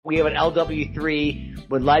We have an LW3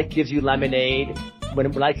 when life gives you lemonade.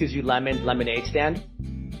 When life gives you lemonade stand.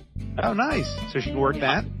 Oh, nice. So she can work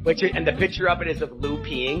that. And the picture of it is of Lou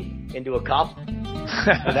peeing into a cup.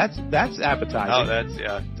 That's appetizing. Oh, that's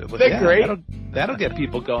delicious. They're great. That'll get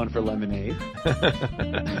people going for lemonade.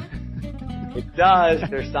 It does.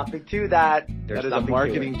 There's something to that. That is a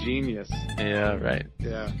marketing genius. Yeah, right.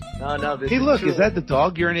 Yeah. No. Hey, look, is that the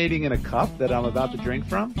dog urinating in a cup that I'm about to drink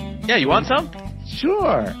from? Yeah, you want some?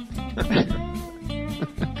 Sure.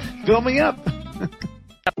 Fill me up.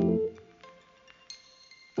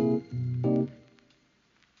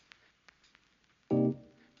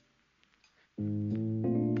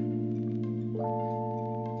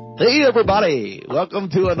 Hey everybody! Welcome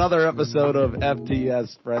to another episode of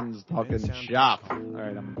FTS Friends Talking Shop. All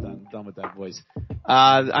right, I'm done with that voice.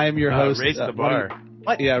 I am your host. Raising the bar.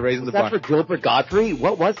 What? Yeah, raising the bar. That's for Gilbert Godfrey?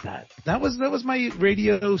 What was that? That was my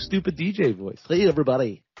radio stupid DJ voice. Hey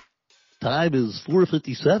everybody. Time is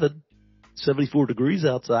 4:57. 74 degrees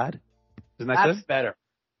outside. Isn't that That's good? better.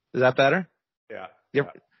 Is that better? Yeah.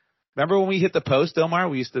 Remember when we hit the post, Omar?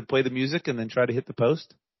 We used to play the music and then try to hit the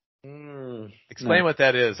post? Explain what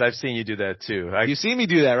that is. I've seen you do that too. You see me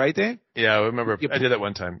do that, right, Dave? Yeah, I remember. I did that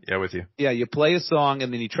one time. Yeah, with you. Yeah, you play a song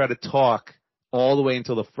and then you try to talk all the way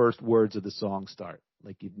until the first words of the song start.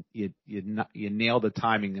 Like you nail the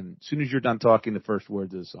timing, and as soon as you're done talking, the first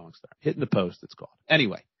words of the song start. Hitting the post, it's called.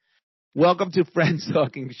 Anyway, welcome to Friends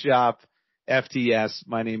Talking Shop, FTS.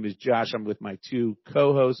 My name is Josh. I'm with my two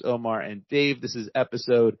co-hosts, Omar and Dave. This is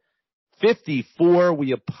episode 54.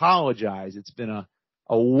 We apologize. It's been a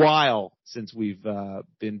while since we've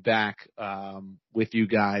been back with you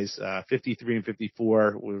guys. 53 and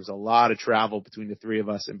 54. There was a lot of travel between the three of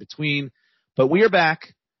us in between, but we are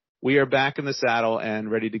back. We are back in the saddle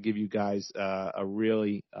and ready to give you guys a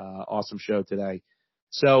really awesome show today.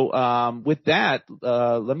 So with that,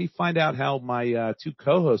 let me find out how my two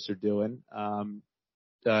co-hosts are doing.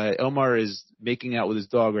 Omar is making out with his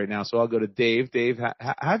dog right now, so I'll go to Dave. Dave, how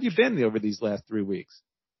have you been over these last 3 weeks?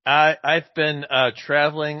 I've been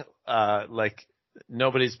traveling like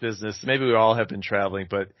nobody's business. Maybe we all have been traveling,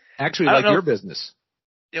 but actually, like your business.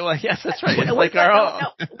 Yeah, well, yes, that's right. It's like our own.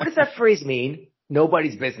 What does that phrase mean?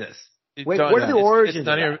 Nobody's business. Wait, what are the origins?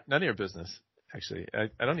 It's none of your business. Actually, I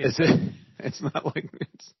don't need. It's not like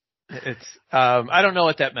it's. I don't know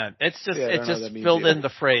what that meant. It's just it just filled in the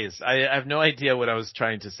phrase. I have no idea what I was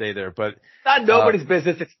trying to say there, but not nobody's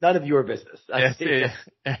business. It's none of your business.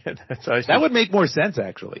 That would make more sense,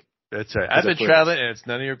 actually. That's right. I've been traveling, and it's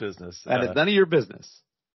none of your business. And it's none of your business.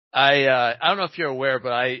 I don't know if you're aware,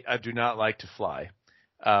 but I do not like to fly.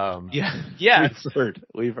 Yeah.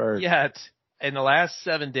 We've heard. Yet, in the last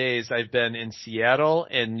 7 days, I've been in Seattle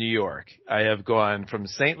and New York. I have gone from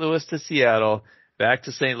St. Louis to Seattle, back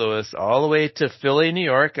to St. Louis, all the way to Philly, New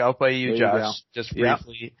York, out by you, Josh, just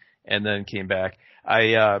briefly, and then came back.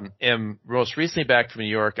 I am most recently back from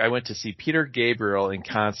New York. I went to see Peter Gabriel in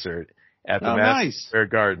concert at the Madison Square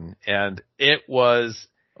Garden, and it was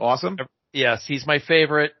awesome. Yes, he's my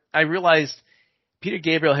favorite. I realized Peter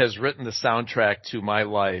Gabriel has written the soundtrack to my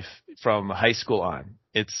life from high school on.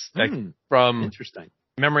 It's like from interesting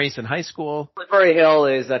memories in high school. Woodbury Hill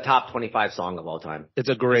is a top 25 song of all time. It's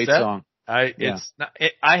a great song. It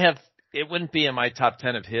wouldn't be in my top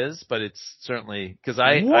 10 of his, but it's certainly because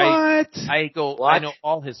I know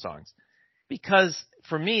all his songs because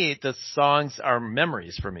for me the songs are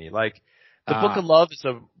memories for me. Like the Book of Love is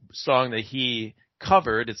a song that he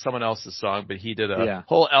covered. It's someone else's song, but he did a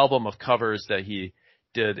whole album of covers that he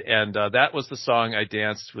did, and that was the song I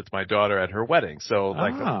danced with my daughter at her wedding. So,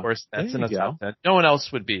 of course, that's in the top 10. No one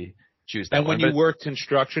else would choose that. And when you worked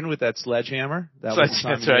construction with that sledgehammer, that's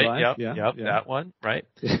right. Yep, that one, right?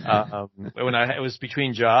 When I was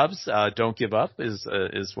between jobs, "Don't Give Up" is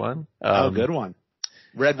one. Good one.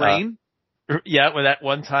 Red Rain. With that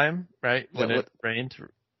one time, right? When it rained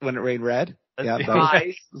red. Yeah,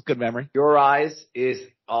 that's good memory. Your Eyes is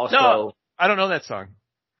also. No, I don't know that song.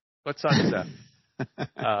 What song is that?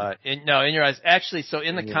 In Your Eyes. Actually, so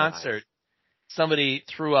in the concert, somebody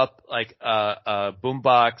threw up like a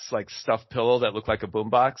boombox, like stuffed pillow that looked like a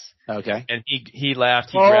boombox. Okay. And he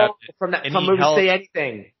laughed. He grabbed it. From movie Say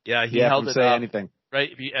Anything. Yeah, he held it Say up, Anything.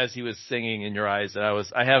 right as he was singing In Your Eyes. And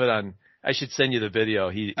I have it on. I should send you the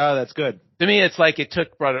video. That's good. To me, it's like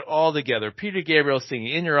brought it all together. Peter Gabriel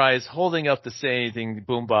singing In Your Eyes, holding up the Say Anything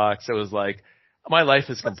boombox. It was like, my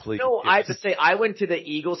life is complete. No, I have to say, I went to the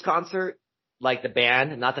Eagles concert, like the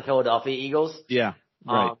band, not the Philadelphia Eagles. Yeah,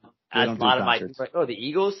 right. As a lot of my friends, the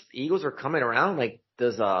Eagles are coming around. Like,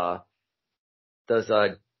 does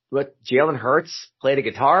Jalen Hurts play the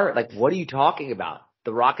guitar? Like, what are you talking about?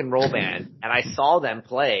 the rock and roll band, and I saw them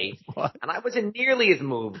play, What? and I wasn't nearly as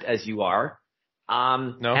moved as you are.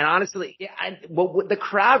 No. And honestly, the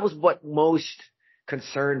crowd was what most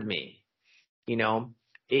concerned me. You know,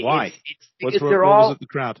 Why? Because What they're was all with the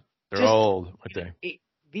crowd? They're old, aren't they?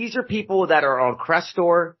 these are people that are on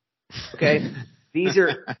Crestor. Okay, these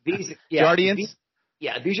Guardians.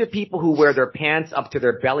 These are people who wear their pants up to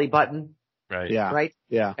their belly button. Right. Yeah. Right.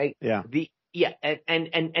 Yeah. Right? Yeah.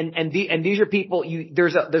 And these are people.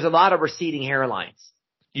 There's a lot of receding hairlines.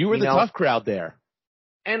 You were the tough crowd there.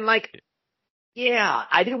 And I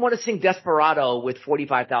didn't want to sing Desperado with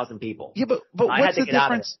 45,000 people. Yeah, but what's the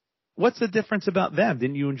difference? What's the difference about them?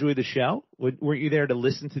 Didn't you enjoy the show? Weren't you there to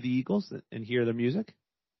listen to the Eagles and hear their music?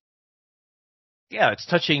 Yeah, it's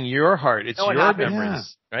touching your heart. It's your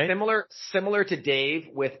memories, right? Similar to Dave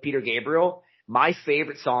with Peter Gabriel. My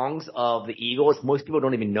favorite songs of the Eagles, most people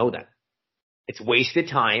don't even know them. It's Wasted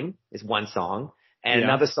Time is one song, and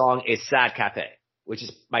another song is Sad Cafe, which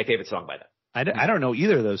is my favorite song by them. I don't know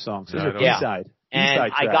either of those songs. Those are B-side.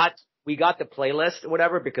 And we got the playlist or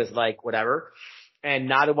whatever because whatever, and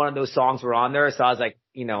neither one of those songs were on there. So I was like,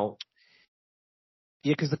 yeah,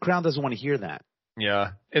 because the crowd doesn't want to hear that.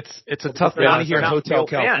 Yeah, it's a tough. They want to hear Hotel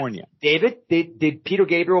California. David, did Peter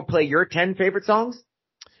Gabriel play your 10 favorite songs?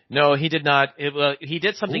 No, he did not. He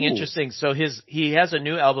did something interesting. So he has a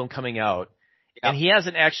new album coming out, and he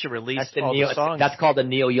hasn't actually released all the songs. That's called the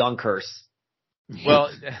Neil Young curse.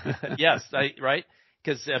 Well, yes, right?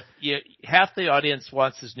 Because half the audience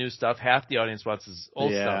wants his new stuff, half the audience wants his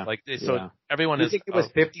old stuff. Everyone is. You think it was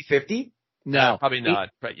 50-50? No, probably not.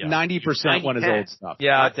 But 90% want his old stuff.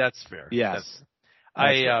 Yeah, that's fair. Yes.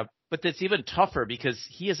 But it's even tougher because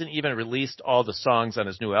he hasn't even released all the songs on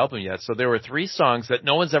his new album yet. So there were 3 songs that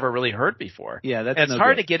no one's ever really heard before. Yeah, it's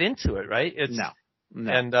hard to get into it, right? No.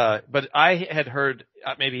 And but I had heard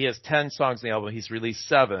maybe he has 10 songs in the album. He's released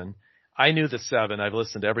 7. I knew the 7. I've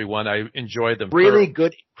listened to every one. I enjoyed them. Really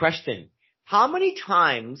good question. How many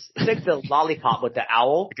times, it's like the lollipop with the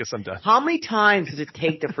owl. I guess I'm done. How many times does it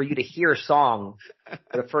take for you to hear a song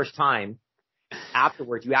for the first time?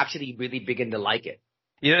 Afterwards, you actually really begin to like it.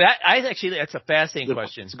 Yeah, that's a fascinating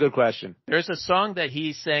question. It's a good question. There's a song that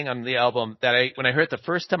he sang on the album that when I heard it the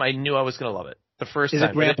first time, I knew I was going to love it. The first time. Is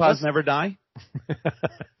it Grandpa's Never Die?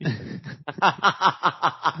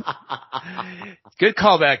 Good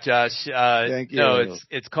callback, Josh. Thank you. No,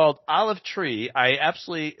 it's called Olive Tree. I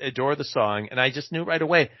absolutely adore the song, and I just knew right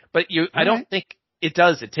away. But I don't think it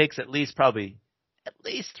does. It takes at least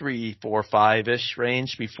 3, 4, 5-ish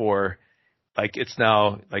range before, it's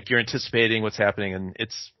now, you're anticipating what's happening, and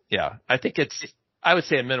I think I would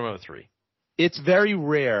say a minimum of 3. It's very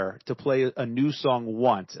rare to play a new song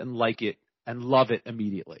once and like it and love it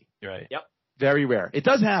immediately. Right. Yep. Very rare. It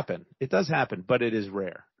does happen, but it is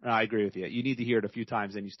rare. I agree with you. You need to hear it a few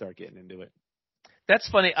times, then you start getting into it. That's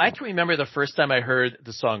funny. I can remember the first time I heard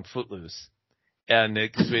the song Footloose, and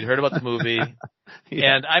because we'd heard about the movie,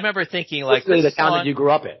 and I remember thinking the town that you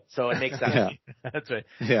grew up in, so it makes sense. Yeah. That's right.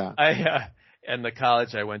 Yeah. And the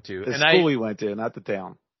college I went to, the school we went to, not the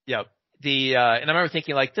town. Yeah. And I remember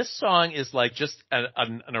thinking this song is just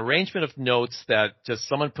an arrangement of notes that just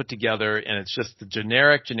someone put together, and it's just the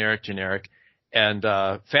generic. And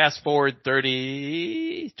fast forward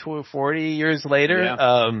 30 to 40 years later,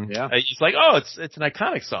 it's it's an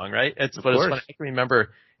iconic song, right? But it's funny. I can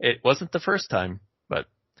remember it wasn't the first time, but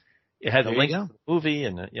it had the link to the movie,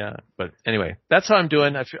 and But anyway, that's how I'm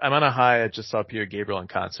doing. I'm on a high. I just saw Peter Gabriel in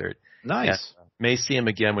concert. Nice. May see him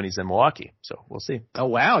again when he's in Milwaukee, so we'll see. Oh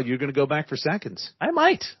wow, you're going to go back for seconds? I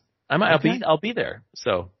might. Okay. I'll be there.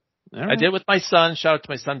 So right. I did with my son. Shout out to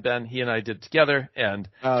my son Ben. He and I did it together, and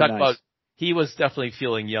about. He was definitely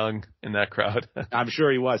feeling young in that crowd. I'm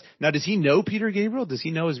sure he was. Now, does he know Peter Gabriel? Does he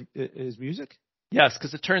know his music? Yes,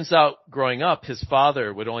 because it turns out growing up, his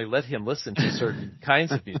father would only let him listen to certain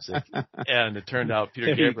kinds of music, and it turned out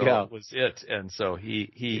Peter Gabriel was it, and so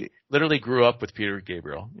he literally grew up with Peter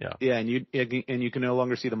Gabriel. Yeah. Yeah, and you can no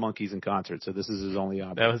longer see the Monkees in concert, so this is his only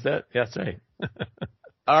option. That was it. Yeah, that's right.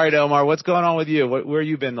 All right, Omar, what's going on with you? Where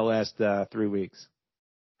you been the last 3 weeks?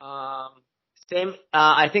 Same.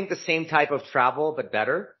 I think the same type of travel, but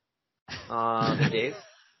better. Dave,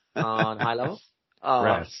 on high level.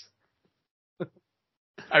 Right.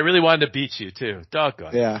 I really wanted to beat you too.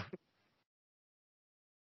 Doggone. Yeah.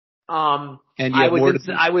 And I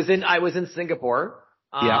was in Singapore.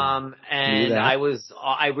 And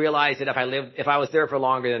I realized that if I was there for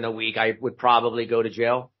longer than a week, I would probably go to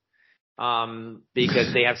jail.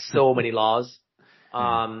 Because they have so many laws.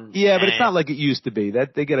 But it's not like it used to be.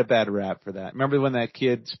 That they get a bad rap for that. Remember when that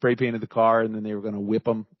kid spray painted the car and then they were going to whip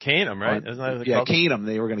him? Cane him, right? Isn't that cane him.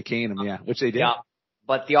 They were going to cane him, which they did. Yeah.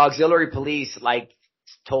 but the auxiliary police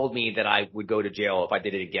told me that I would go to jail if I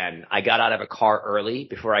did it again. I got out of a car early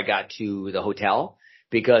before I got to the hotel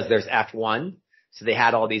because there's F1. So they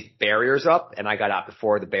had all these barriers up and I got out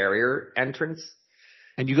before the barrier entrance.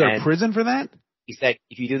 And you go to prison for that? He said,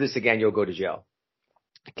 if you do this again, you'll go to jail.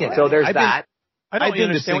 Okay. So there's that. I don't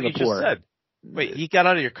understand what you just said. Wait, he got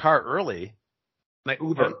out of your car early? My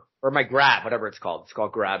Uber or my Grab, whatever it's called. It's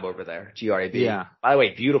called Grab over there. G-R-A-B. Yeah. By the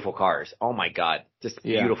way, beautiful cars. Oh my God. Just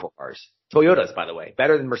beautiful cars. Toyotas, by the way.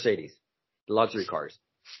 Better than Mercedes. The luxury cars.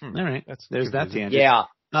 All right. There's that tangent. Yeah.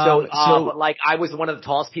 But I was one of the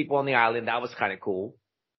tallest people on the island. That was kind of cool.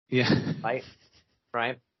 Yeah. Right?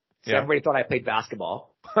 So everybody thought I played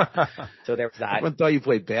basketball. So there was that. Everyone thought you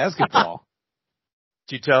played basketball.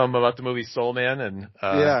 Did you tell him about the movie Soul Man? And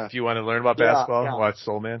if you want to learn about basketball, watch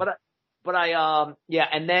Soul Man. But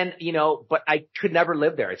and then, but I could never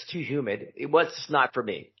live there. It's too humid. It was just not for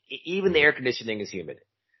me. Even the air conditioning is humid.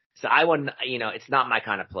 So I wouldn't, it's not my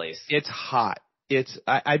kind of place. It's hot.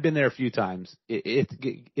 I've been there a few times.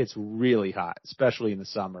 It's really hot, especially in the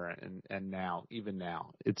summer and now, even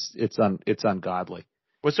now. It's ungodly.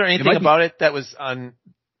 Was there anything about it that was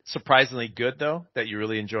surprisingly good though, that you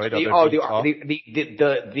really enjoyed? The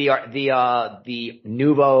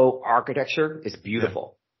Nouveau architecture is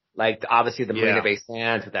beautiful. Yeah. Obviously the Marina Bay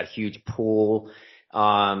Sands with that huge pool,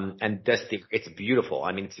 and it's beautiful.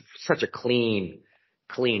 I mean, it's such a clean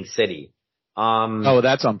city.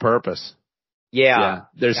 That's on purpose. Yeah.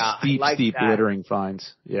 There's steep littering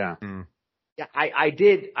fines. Yeah. Mm. Yeah, I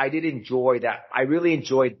did enjoy that. I really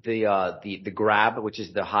enjoyed the Grab, which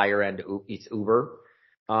is the higher end. It's Uber.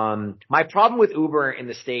 My problem with Uber in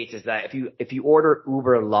the States is that if you order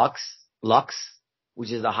Uber Lux,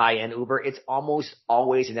 which is the high end Uber, it's almost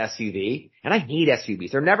always an SUV. And I hate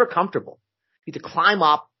SUVs. They're never comfortable. You have to climb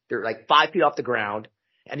up. They're 5 feet off the ground.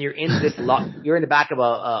 And you're in you're in the back of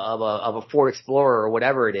a Ford Explorer or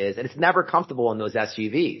whatever it is. And it's never comfortable in those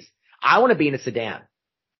SUVs. I want to be in a sedan.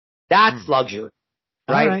 That's luxury,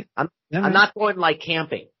 right? I'm not going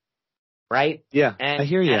camping, right? Yeah, and, I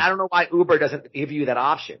hear you. And I don't know why Uber doesn't give you that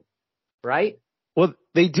option, right? Well,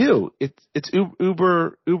 they do. It's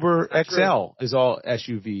Uber XL is all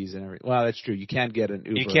SUVs and everything. Well, that's true. You can get an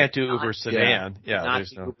Uber. You can't do Uber sedan. Yeah, not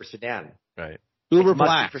Uber sedan. Right. Uber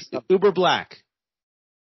Black. Uber Black.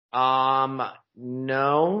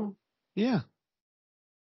 No. Yeah.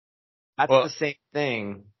 That's the same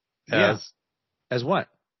thing. As what?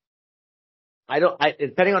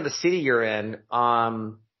 Depending on the city you're in,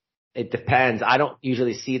 it depends. I don't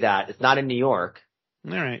usually see that. It's not in New York.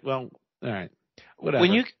 All right. Well, all right. Whatever.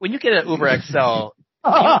 When you get an Uber XL,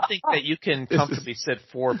 you think that you can comfortably sit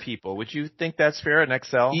 4 people. Would you think that's fair, an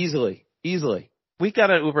XL? Easily. We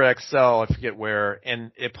got an Uber XL, I forget where,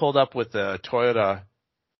 and it pulled up with the Toyota,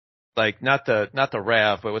 not the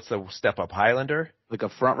RAV, but what's the step up, Highlander? Like a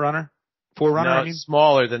front runner? 4Runner? No, I mean?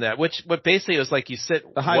 Smaller than that. But basically it was you sit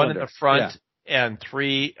one in the front and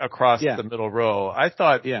 3 across the middle row. I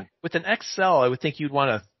thought with an XL, I would think you'd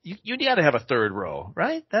want you got to have a 3rd row,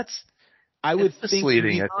 right? I would think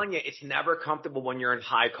misleading. I'm telling you, it's never comfortable when you're in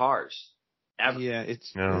high cars. Ever. Yeah,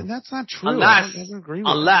 that's not true. Unless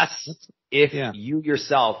if you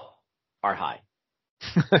yourself are high.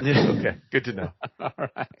 Okay, good to know. All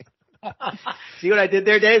right. See what I did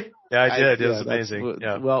there, Dave? Yeah, I did. It was amazing.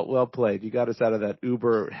 Well played. You got us out of that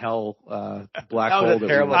Uber hell black hole.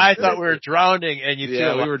 I thought we were drowning, and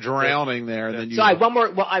we were drowning there. And then so I one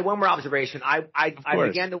more observation. I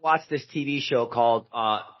began to watch this TV show called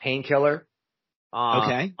Painkiller.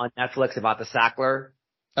 On Netflix about the Sackler.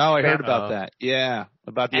 Oh, I heard about that. Yeah,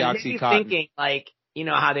 about the Oxycontin. And thinking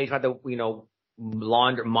how they tried to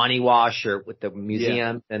launder money wash or with the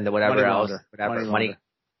museum and the whatever money.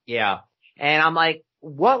 Yeah. And I'm like,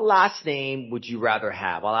 what last name would you rather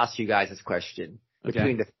have? I'll ask you guys this question.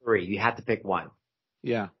 Between the 3, you have to pick one.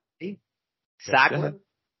 Yeah. See? Sackler,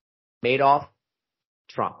 Madoff,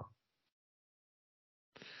 Trump.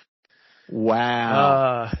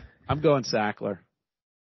 Wow. I'm going Sackler.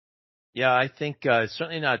 Yeah, I think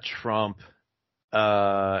certainly not Trump.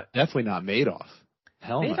 Definitely not Madoff.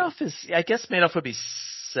 Hell no. I guess Madoff would be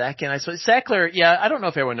second. I suppose Sackler. Yeah, I don't know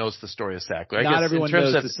if everyone knows the story of Sackler. Not everyone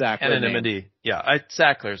knows the Sackler anonymity. name. Yeah,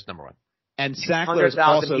 Sackler's number 1. And Sackler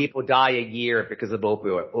 100,000 people die a year because of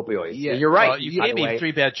opioids. Yeah, you're right. Well, you gave me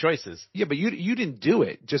 3 bad choices. Yeah, but you didn't do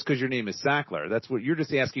it just because your name is Sackler. That's what you're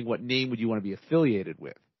just asking. What name would you want to be affiliated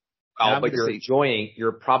with? Oh, but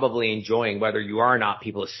you're probably enjoying, whether you are or not,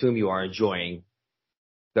 people assume you are enjoying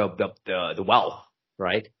the wealth,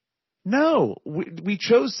 right? No, we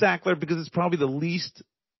chose Sackler because it's probably the least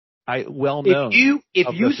well known.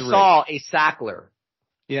 If you saw a Sackler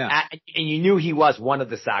Yeah. And you knew he was one of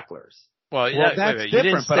the Sacklers. Well, that's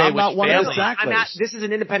different, but I'm not one of the Sacklers. This is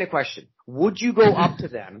an independent question. Would you go up to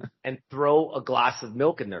them and throw a glass of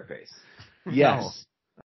milk in their face? Yes.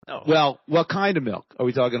 No. Well, what kind of milk? Are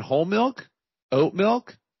we talking whole milk? Oat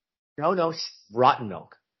milk? No, rotten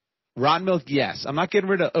milk. Rotten milk, yes. I'm not getting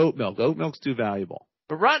rid of oat milk. Oat milk's too valuable.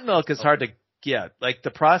 But rotten milk is hard to get. Like,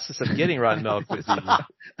 the process of getting rotten milk would be...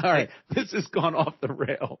 All right. This has gone off the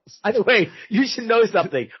rails. By the way, you should know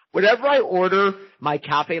something. Whenever I order my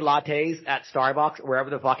cafe lattes at Starbucks or wherever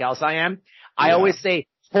the fuck else I am, I always say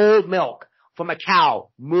whole milk from a cow,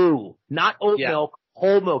 moo. Not oat milk,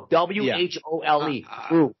 whole milk, WHOLE,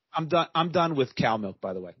 moo. I'm done with cow milk,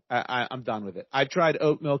 by the way. I'm done with it. I've tried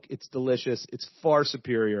oat milk. It's delicious. It's far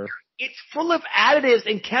superior. It's full of additives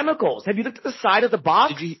and chemicals. Have you looked at the side of the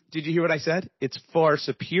box? Did you hear what I said? It's far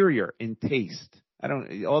superior in taste.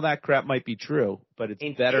 All that crap might be true, but it's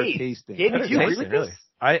better tasting. Dave, you agree with this?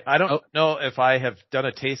 I don't know if I have done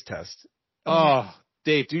a taste test. Oh,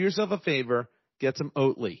 Dave, do yourself a favor. Get some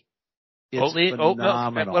Oatly. Oatly? Oat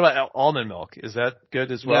milk? What about almond milk? Is that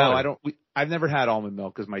good as well? No, I don't. I've never had almond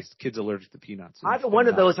milk because my kid's allergic to peanuts. Either one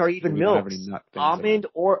of those are even milk. Almond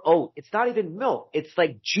or oat. It's not even milk. It's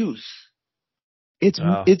like juice. It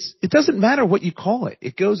doesn't matter what you call it.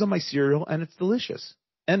 It goes on my cereal and it's delicious.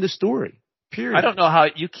 End of story. Period. I don't know how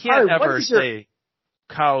you can't ever say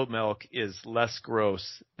cow milk is less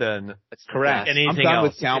gross than anything else. I'm done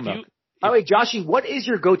with cow milk. Wait, Joshy, what is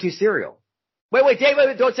your go-to cereal? Wait, Dave,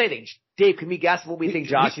 don't say anything. Dave, can we guess what we think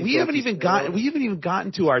Josh is? We haven't even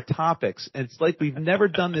gotten to our topics, and it's like we've never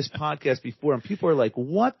done this podcast before, and people are like,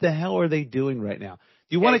 "What the hell are they doing right now?"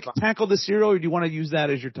 Do you want to tackle the cereal, or do you want to use that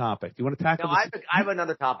as your topic? Do you want to tackle? No, I have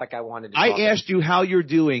another topic I wanted to. I asked you how you're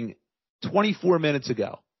doing 24 minutes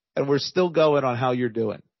ago, and we're still going on how you're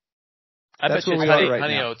doing. That's where we are right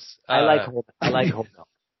now. Oats. I like whole milk.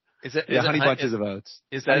 Is it Honey Bunches of Oats?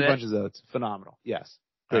 Is that Honey Bunches of Oats? Phenomenal. Yes.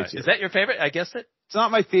 Is that your favorite? I guessed it. It's not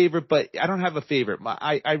my favorite, but I don't have a favorite.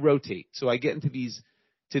 I rotate, so I get into these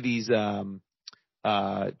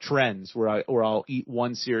trends where I'll eat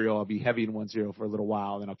one cereal, I'll be heavy in one cereal for a little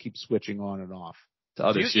while, then I'll keep switching on and off to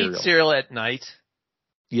other cereals. Do you eat cereal at night?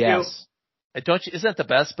 Yes. Isn't that the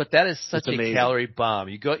best? But that is such a calorie bomb.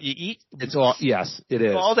 You eat. Yes, it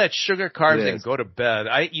is. All that sugar, carbs, and go to bed.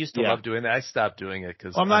 I used to love doing that. I stopped doing it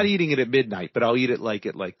because I'm not eating it at midnight, but I'll eat it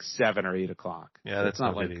at 7 or 8 o'clock. Yeah, that's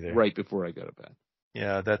not like either. Right before I go to bed.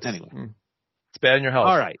 Yeah, that's anyway. It's bad in your health.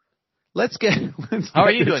 All right, let's get. How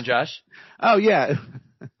are you doing, Josh? Oh yeah.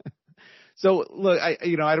 So look, I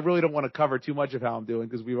really don't want to cover too much of how I'm doing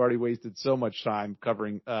because we've already wasted so much time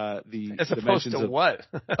covering the dimensions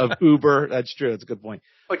of Uber. That's true. That's a good point.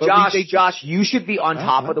 But Josh, you should be on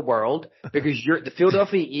top of the world because the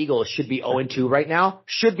Philadelphia Eagles should be 0-2 right now.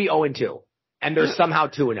 Should be 0-2, and they're somehow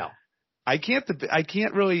 2-0. I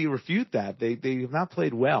can't really refute that. They have not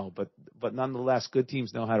played well, but nonetheless, good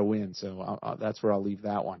teams know how to win. So that's where I'll leave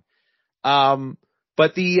that one.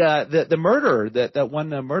 But the murderer, that one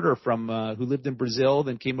murderer from who lived in Brazil,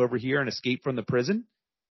 then came over here and escaped from the prison.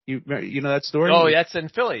 You know that story? Oh, that's in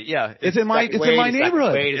Philly. Yeah, it's in my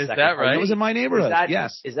neighborhood. Is that right? It was in my neighborhood.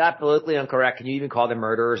 Yes. Is that politically incorrect? Can you even call them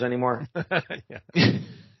murderers anymore?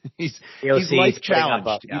 He's life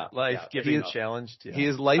challenged. Challenged. Yeah. He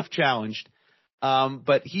is life challenged.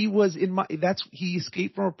 But he was he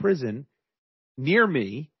escaped from a prison near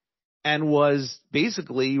me and was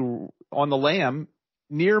basically on the lam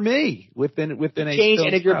near me within a change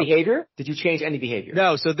any of your behavior? Did you change any behavior?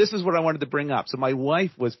 No. So this is what I wanted to bring up. So my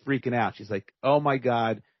wife was freaking out. She's like, "Oh my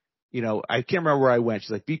God, I can't remember where I went."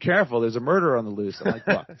 She's like, "Be careful. There's a murderer on the loose." I'm like,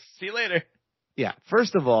 "Look, see you later." Yeah.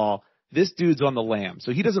 First of all, this dude's on the lam,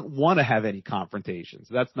 so he doesn't want to have any confrontations.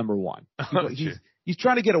 That's number one. He's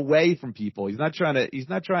trying to get away from people. He's not trying to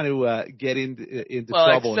get into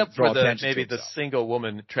trouble. Except for maybe the single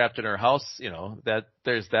woman trapped in her house. That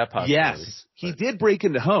there's that possibility. Yes, he did break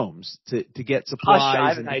into homes to get supplies. I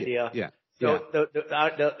have an idea. Yeah. So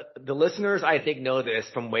the listeners, I think, know this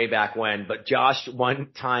from way back when, but Josh one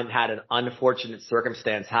time had an unfortunate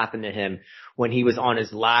circumstance happen to him when he was on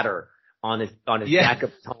his ladder on his back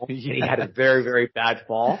of his home, and he had a very, very bad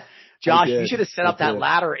fall. Josh, you should have set up that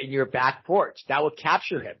ladder in your back porch. That would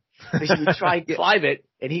capture him. Because you would try and climb it,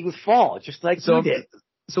 and he would fall, just like you did.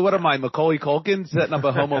 So what am I, Macaulay Culkin, setting up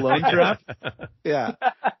a Home Alone trap? Yeah.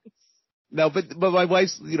 No, but my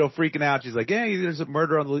wife's, freaking out. She's like, "Hey, there's a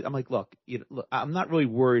murder on the loose." I'm like, look, I'm not really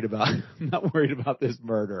worried about this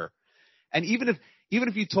murder. And even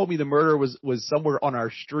if you told me the murder was somewhere on our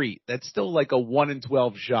street, that's still like a 1 in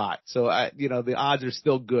 12 shot. So the odds are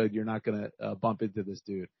still good. You're not going to bump into this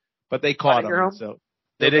dude. But they caught him. So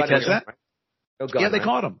they did catch him. Oh, God, yeah, they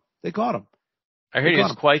caught him. They caught him. I heard he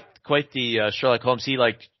was quite the Sherlock Holmes. He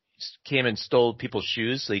came and stole people's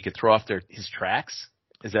shoes so he could throw off his tracks.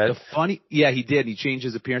 Is that Yeah, he did. He changed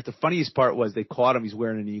his appearance. The funniest part was they caught him. He's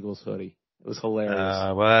wearing an Eagles hoodie. It was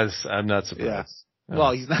hilarious. I'm not surprised. Yeah.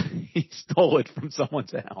 Well, he's not. He stole it from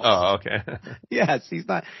someone's house. Oh, okay. Yes, he's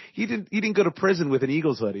not. He didn't go to prison with an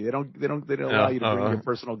Eagles hoodie. They don't allow you to bring your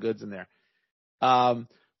personal goods in there.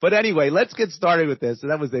 But anyway, let's get started with this. So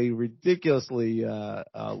that was a ridiculously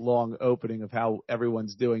long opening of how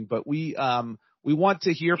everyone's doing. But we want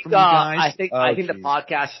to hear from you guys. I think the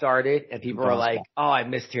podcast started and people were like, "Oh, I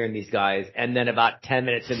missed hearing these guys." And then about 10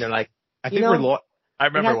 minutes in, they're like, "I think we're." I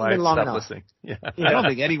remember why I stopped listening. Yeah. I don't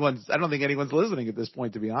think anyone's listening at this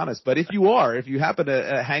point, to be honest. But if you happen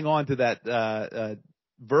to hang on to that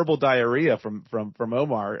verbal diarrhea from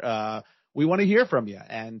Omar, we want to hear from you.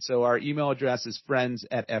 And so our email address is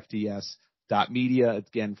friends@fts.media.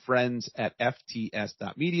 Again,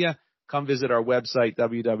 friends@fts.media. Come visit our website,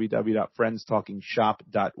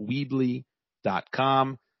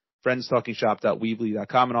 www.friendstalkingshop.weebly.com,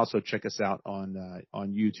 friendstalkingshop.weebly.com, and also check us out on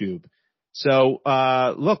YouTube. So,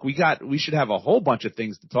 look, we should have a whole bunch of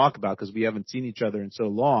things to talk about because we haven't seen each other in so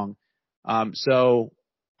long. So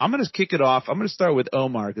I'm going to kick it off. I'm going to start with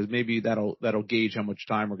Omar because maybe that'll gauge how much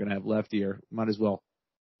time we're going to have left here. Might as well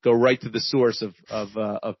go right to the source of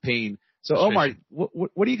pain. So Omar,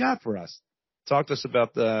 what do you got for us? Talk to us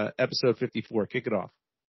about the episode 54. Kick it off.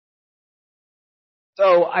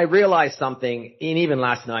 So I realized something, and even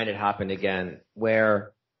last night it happened again,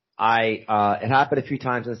 where it happened a few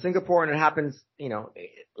times in Singapore, and it happens,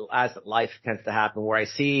 as life tends to happen, where I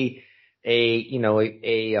see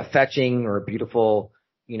a fetching or a beautiful,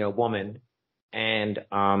 woman, and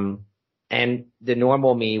the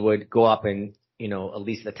normal me would go up and, at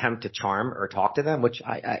least attempt to charm or talk to them, which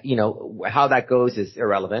how that goes is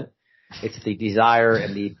irrelevant. It's the desire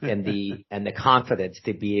and the confidence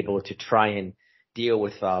to be able to try and deal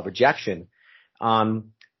with rejection.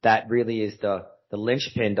 That really is the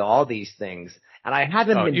linchpin to all these things. And I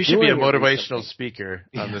haven't been you should be a motivational speaker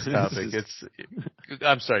on this topic.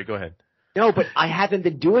 I'm sorry, go ahead. No, but I haven't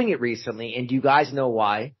been doing it recently, and do you guys know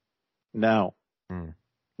why? No. No.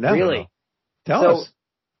 Really? No. Tell us.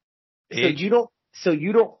 So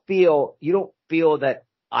you don't feel that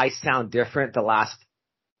I sound different the last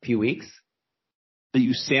few weeks? That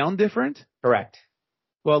you sound different? Correct.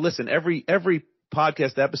 Well, listen, every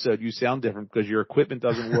podcast episode you sound different because your equipment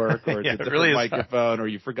doesn't work or it's a different microphone or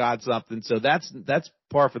you forgot something. So that's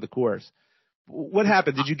par for the course. What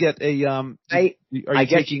happened? Did you get are you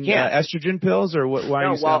taking estrogen pills or what? Why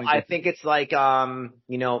are you sounding different? I think it's like,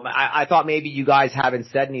 I thought maybe you guys haven't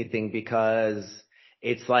said anything because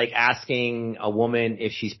it's like asking a woman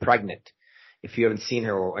if she's pregnant, if you haven't seen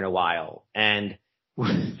her in a while. And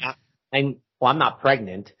I'm not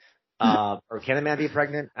pregnant. Or can a man be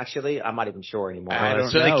pregnant? Actually, I'm not even sure anymore. I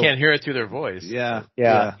don't know. They can't hear it through their voice. Yeah.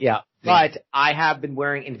 But I have been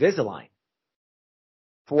wearing Invisalign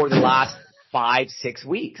for the last 5-6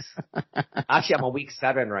 weeks. Actually, I'm on week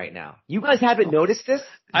 7 right now. You guys haven't noticed this?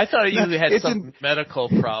 I thought you had some medical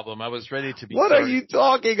problem. I was ready to be. What are you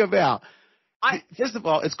talking about? First of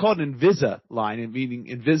all, it's called an Invisalign, meaning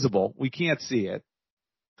invisible. We can't see it.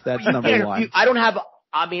 That's number one. I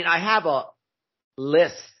have a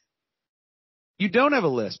list. You don't have a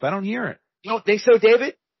lisp. I don't hear it. You don't think so,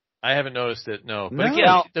 David? I haven't noticed it. No. But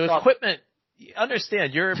again, the equipment.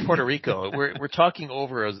 Understand? You're in Puerto Rico. We're talking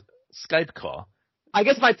over a Skype call. I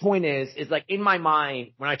guess my point is like in my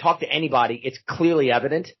mind when I talk to anybody, it's clearly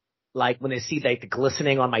evident. Like when they see like the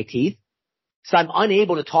glistening on my teeth, so I'm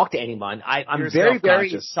unable to talk to anyone. I'm very, very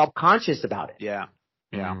self-conscious about it. Yeah.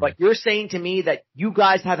 Yeah. But you're saying to me that you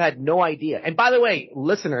guys have had no idea. And by the way,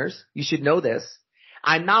 listeners, you should know this.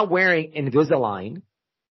 I'm not wearing Invisalign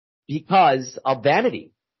because of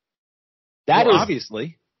vanity. That is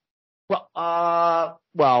obviously. Well,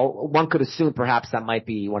 one could assume perhaps that might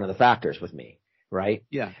be one of the factors with me, right?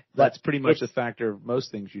 Yeah, that's pretty much a factor of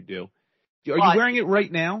most things you do. Are you wearing it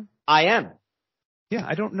right now? I am. Yeah,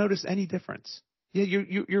 I don't notice any difference. Yeah,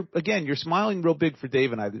 you're smiling real big for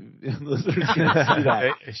Dave and I. Listeners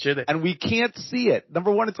can't see that. And we can't see it.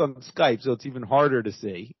 Number one, it's on Skype, so it's even harder to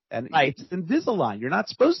see. And it's Invisalign. You're not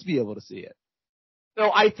supposed to be able to see it.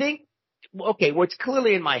 So I think, okay, well, it's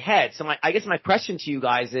clearly in my head. So I guess my question to you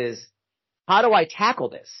guys is, how do I tackle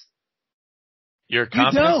this? Your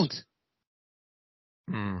confidence?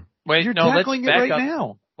 You don't. Wait, you're tackling it right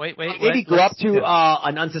now. Wait. Maybe go up to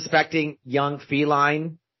an unsuspecting young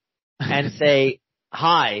feline and say,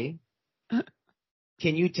 "Hi,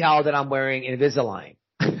 can you tell that I'm wearing Invisalign?"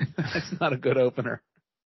 That's not a good opener.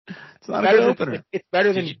 It's not a good opener. It's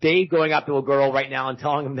better than Dave going up to a girl right now and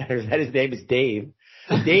telling him that his name is Dave.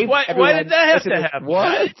 Dave, why did that have to happen?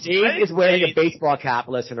 What? Dave is wearing a baseball cap,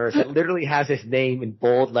 listeners, that literally has his name in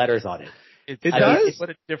bold letters on it. It does? What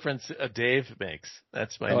a difference a Dave makes.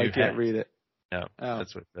 That's my new I can't read it. No,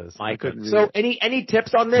 that's what it does. I couldn't read so it. any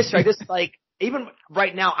tips on this? I just even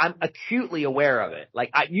right now, I'm acutely aware of it.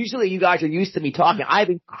 Usually you guys are used to me talking. I have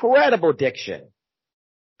incredible diction.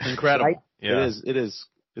 Incredible. Right? Yeah. It is.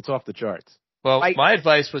 It's off the charts. Well, my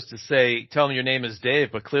advice was to tell him your name is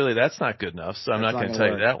Dave, but clearly that's not good enough, so I'm not going to tell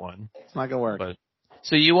you that one. It's not going to work. But,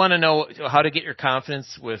 so you want to know how to get your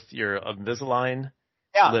confidence with your Invisalign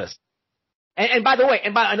list. And by the way,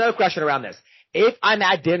 another question around this. If I'm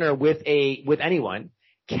at dinner with anyone,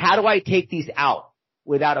 how do I take these out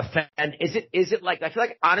without offend? Is it like, I feel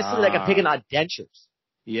like honestly like I'm picking on dentures.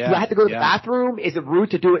 Yeah. Do I have to go to the bathroom? Is it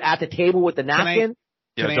rude to do it at the table with the napkin?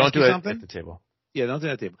 Don't do it at the table. Yeah, don't do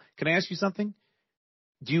it at the table. Can I ask you something?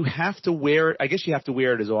 Do you have to wear it? I guess you have to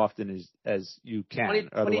wear it as often as you can.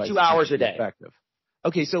 22 hours a day. Effective.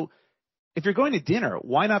 Okay, so if you're going to dinner,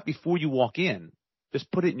 why not before you walk in,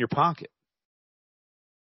 just put it in your pocket?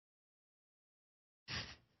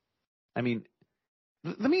 I mean,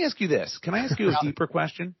 let me ask you this. Can I ask you a deeper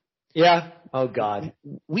question? Yeah. Oh God.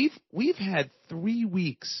 We've had 3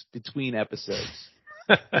 weeks between episodes.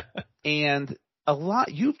 And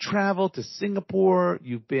you've traveled to Singapore,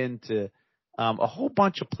 you've been to a whole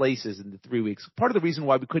bunch of places in the 3 weeks. Part of the reason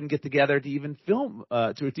why we couldn't get together to even film,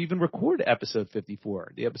 to even record episode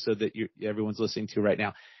 54, the episode that everyone's listening to right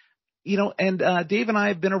now. And Dave and I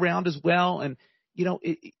have been around as well. And,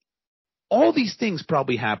 all these things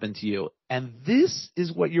probably happened to you. And this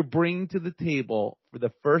is what you're bringing to the table for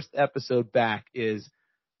the first episode back is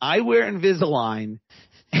I wear Invisalign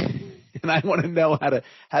and I want to know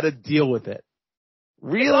how to deal with it.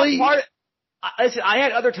 Really? Listen, I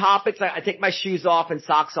had other topics. I take my shoes off and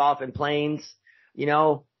socks off in planes.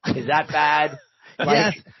 Is that bad?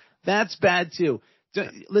 Yes, that's bad too.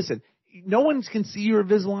 Listen, no one can see your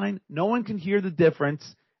Invisalign. No one can hear the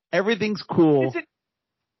difference. Everything's cool.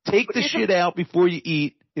 Take the shit out before you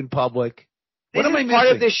eat in public. What am I missing? Part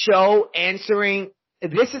of this show answering.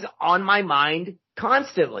 This is on my mind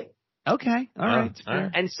constantly. Okay. All right.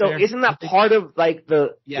 And so isn't that part of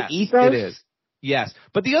the ethos? It is. Yes.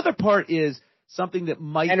 But the other part is something that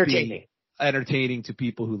might be entertaining to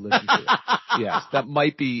people who listen to it. Yes. That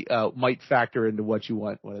might factor into what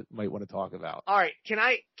you might want to talk about. All right. Can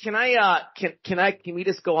we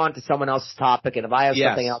just go on to someone else's topic? And if I have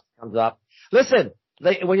something else that comes up, listen,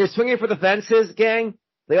 when you're swinging for the fences, gang,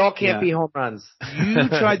 they all can't be home runs. You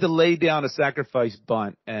tried to lay down a sacrifice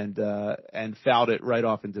bunt and fouled it right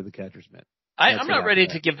off into the catcher's mitt. I'm not ready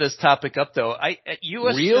to give this topic up though. You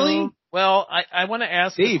assume, really? Well, I want to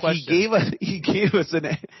ask Dave, a question. He gave us an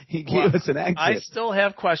exit. I still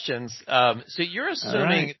have questions. So you're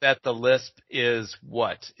assuming that the lisp is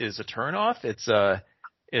what? Is a turnoff?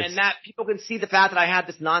 And that people can see the fact that I had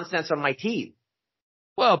this nonsense on my teeth.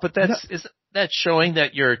 Well, but is that showing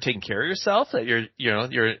that you're taking care of yourself? That you're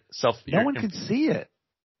self. No one can see it.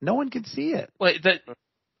 No one can see it.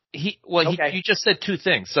 You just said two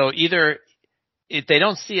things. So either if they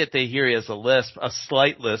don't see it, they hear it as a lisp, a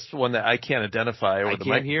slight lisp, one that I can't identify. I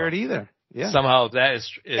can't hear it either. Yeah. Somehow that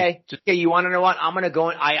is. Okay. You want to know what? I'm gonna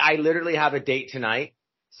go. I literally have a date tonight,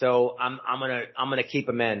 so I'm gonna keep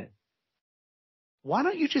them in. Why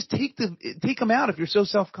don't you just take them out if you're so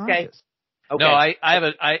self-conscious? Okay. No, I have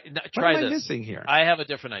try what am this. I missing here? I have a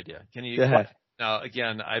different idea. Can you? Go ahead. Now,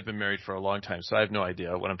 again, I've been married for a long time, so I have no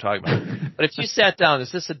idea what I'm talking about. But if you sat down,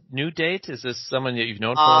 is this a new date? Is this someone that you've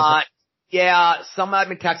known for a long time? Yeah, someone I've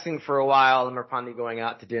been texting for a while, and we're finally going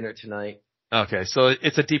out to dinner tonight. Okay, so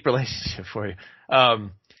it's a deep relationship for you. Why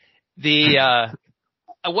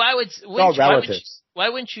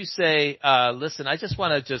wouldn't you say, listen, I just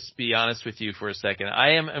want to just be honest with you for a second.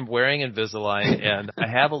 I am wearing Invisalign, and I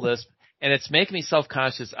have a lisp. And it's making me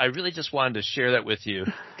self-conscious. I really just wanted to share that with you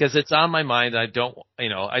because it's on my mind. I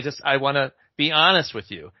want to be honest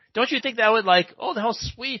with you. Don't you think that would how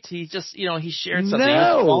sweet. He just, he shared something. No.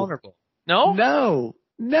 He was vulnerable. No?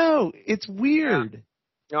 No. It's weird.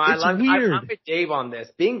 No, I'm with Dave on this.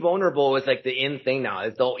 Being vulnerable is like the in thing now.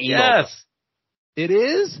 It's the whole emo. Yes. It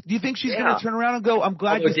is? Do you think she's going to turn around and go, I'm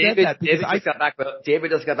glad you said that?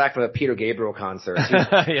 David just got back from a Peter Gabriel concert.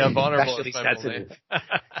 Vulnerable is my sensitive.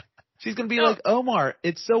 She's going to be like, Omar,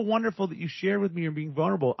 it's so wonderful that you share with me you're being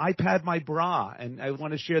vulnerable. I pad my bra, and I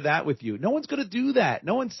want to share that with you. No one's going to do that.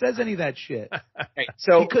 No one says any of that shit.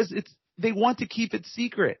 Because they want to keep it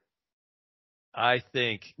secret. I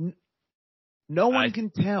think no one can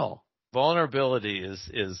tell. Vulnerability is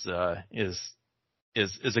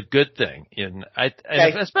is a good thing.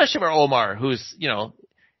 Especially for Omar, who's,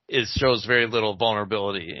 shows very little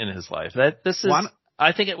vulnerability in his life.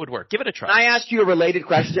 I think it would work. Give it a try. Can I ask you a related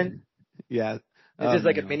question? Yeah. This is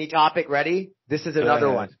like a mini topic. Ready? This is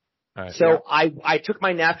another one. All right. So I took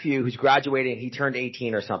my nephew who's graduating. He turned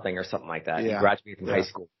 18 or something like that. Yeah. He graduated from high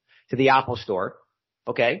school to the Apple store.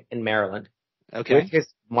 Okay. In Maryland. Okay. With his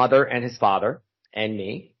mother and his father and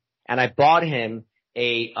me. And I bought him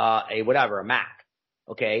a Mac.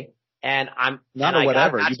 Okay. And you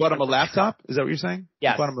bought him a laptop? Is that what you're saying?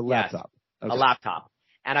 Yes. You bought him a laptop. Yes, okay. A laptop.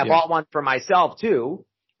 And I bought one for myself too.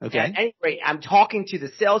 Okay. And anyway, I'm talking to the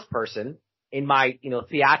salesperson in my,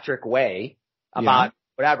 theatric way about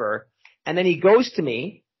whatever. And then he goes to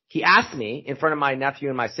me. He asked me in front of my nephew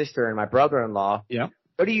and my sister and my brother-in-law. Yeah.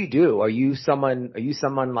 What do you do? Are you someone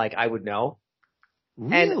like I would know?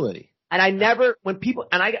 Really? And I never, when people,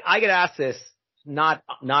 and I get asked this not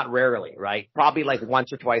rarely, right? Probably like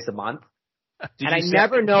once or twice a month. And I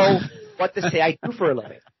never know what to say I do for a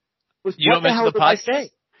living. What the hell do I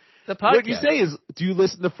say? The podcast. What you say is, do you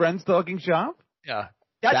listen to Friends Talking Shop? Yeah.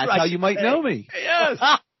 That's how you might know me. Yes.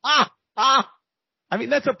 I mean,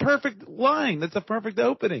 that's a perfect line. That's a perfect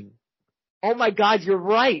opening. Oh my God, you're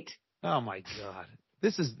right. Oh my God.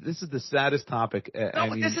 This is the saddest topic.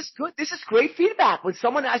 This is good. This is great feedback. When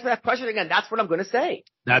someone asks me that question again, that's what I'm going to say.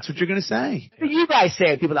 That's what you're going to say. What do you guys say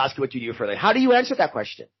when people ask you what you do for a living? How do you answer that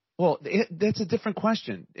question? Well, that's a different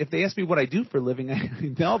question. If they ask me what I do for a living, I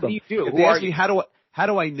tell them. What do you do? If they ask me how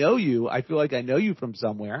do I know you? I feel like I know you from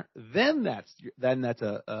somewhere. Then that's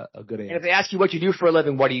a good answer. And if they ask you what you do for a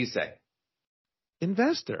living, what do you say?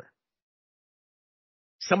 Investor.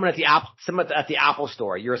 Someone at the Apple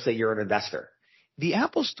store, you're an investor. The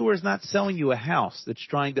Apple store is not selling you a house that's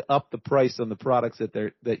trying to up the price on the products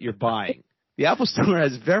that you're buying. The Apple store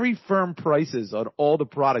has very firm prices on all the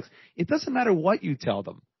products. It doesn't matter what you tell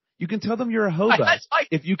them. You can tell them you're a hobo.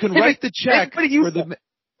 If you can write the check for the Mac.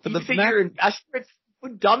 You're an investor. It's the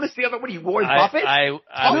dumbest thing ever. What are you, Warren Buffett?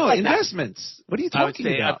 No, investments. What are you talking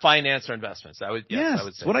about? I would say finance or investments. I would say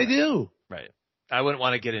that's what I do. Right. I wouldn't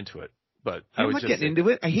want to get into it. But I'm not getting into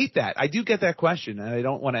it. I hate that. I do get that question, and I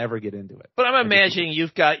don't want to ever get into it. But I'm imagining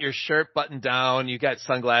you've got your shirt buttoned down, you got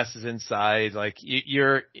sunglasses inside, like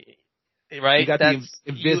you're right. You got the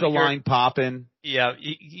Invisalign popping. Yeah,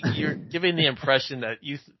 you're giving the impression that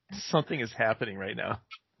something is happening right now.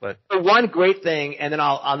 But one great thing, and then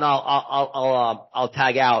I'll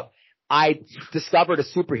tag out. I discovered a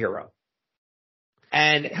superhero.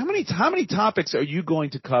 And how many topics are you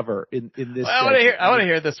going to cover in this? Well, I want to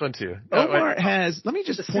hear this one too. Omar has. Let me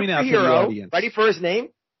just point out to the audience. Ready for his name?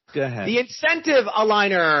 Go ahead. The incentive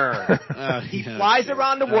aligner. He flies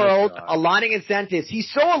around the world aligning incentives. He's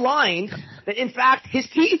so aligned that in fact his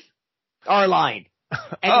teeth are aligned,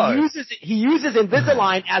 and he uses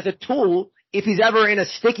Invisalign as a tool if he's ever in a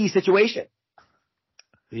sticky situation.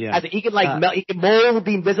 Yeah, he can he can mold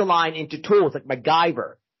the Invisalign into tools like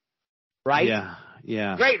MacGyver, right?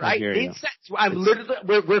 Yeah. Great, right?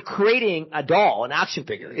 We're creating a doll, an action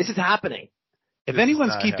figure. This is happening. If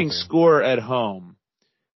anyone's keeping score at home,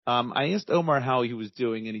 I asked Omar how he was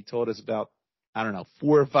doing, and he told us about, 4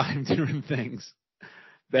 or 5 different things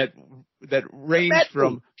that range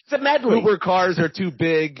from Uber cars are too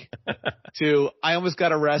big to I almost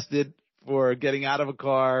got arrested for getting out of a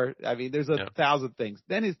car. I mean, there's 1,000 things.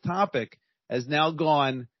 Then his topic has now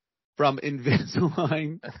gone from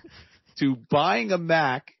Invisalign to buying a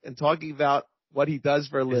Mac and talking about what he does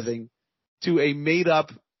for a living to a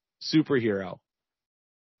made-up superhero.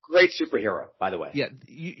 Great superhero, by the way. Yeah,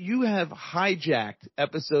 you have hijacked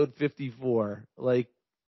episode 54 like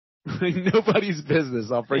nobody's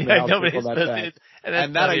business. I'll bring that out on that back.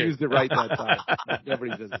 And that I used it right that time.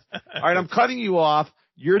 Nobody's business. All right, I'm cutting you off.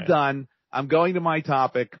 You're done. I'm going to my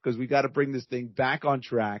topic because we got to bring this thing back on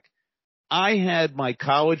track. I had my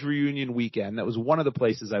college reunion weekend. That was one of the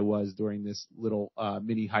places I was during this little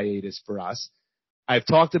mini hiatus for us. I've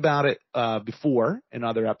talked about it before in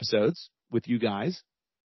other episodes with you guys.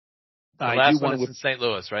 The last one was in St.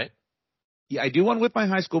 Louis, right? Yeah, I do one with my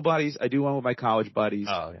high school buddies. I do one with my college buddies.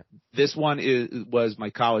 Oh, yeah. This one was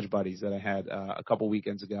my college buddies that I had a couple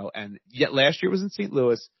weekends ago. And yet last year was in St.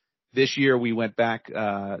 Louis. This year we went back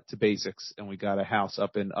to basics and we got a house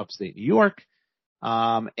up in upstate New York.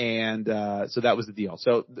 So that was the deal.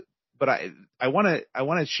 So, but I want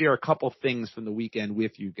to share a couple things from the weekend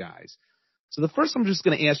with you guys. So the first, I'm just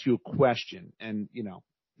going to ask you a question, and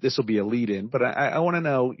this will be a lead in, but I want to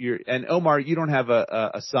know and Omar, you don't have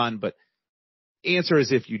a son, but answer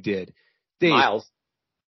as if you did. Dave. Miles.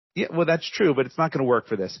 Yeah, well, that's true, but it's not going to work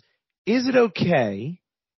for this. Is it okay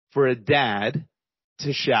for a dad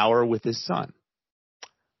to shower with his son?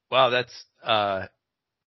 Wow, that's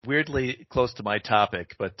weirdly close to my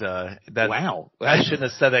topic, but wow. I shouldn't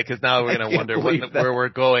have said that because now we're going to wonder where we're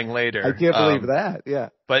going later. I can't believe that. Yeah.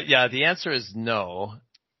 But yeah, the answer is no.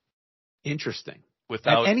 Interesting.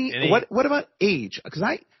 Without any what about age? Because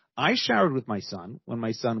I showered with my son when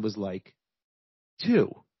my son was like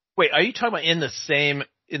 2. Wait, are you talking about in the same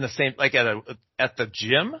like at the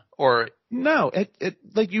gym or no? At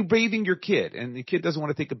like you bathing your kid and the kid doesn't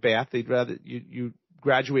want to take a bath. They'd rather you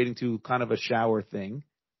graduating to kind of a shower thing,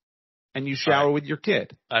 and you shower with your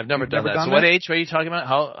kid. I've never done that. So what age were you talking about?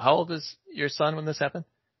 How old is your son when this happened?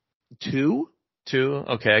 2. 2?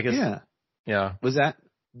 Okay, I guess. Yeah. Yeah. Was that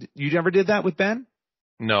you never did that with Ben?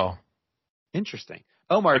 No. Interesting.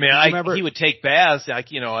 Omar, I mean, remember he would take baths, like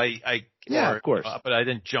of course, but I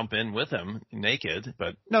didn't jump in with him naked.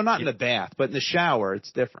 But no, not in the bath, but in the shower,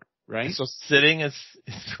 it's different, right? So sitting is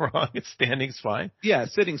wrong. Standing's fine. Yeah,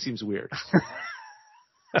 sitting seems weird.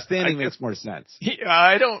 Standing makes more sense. Yeah,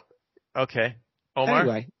 I don't. Okay, Omar.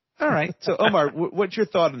 Anyway, all right. So Omar, what's your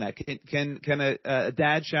thought on that? Can a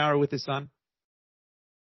dad shower with his son?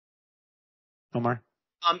 Omar,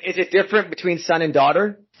 is it different between son and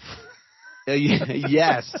daughter?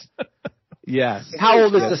 Yes. Yes. How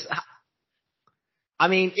old is this? I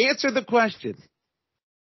mean, answer the question.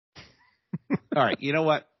 All right. You know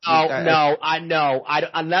what? No.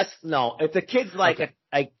 If the kid's like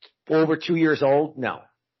over 2 years old, no.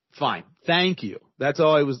 Fine. Thank you. That's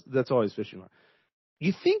all I was fishing for.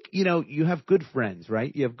 You think, you have good friends,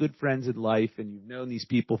 right? You have good friends in life and you've known these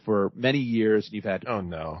people for many years and you've had a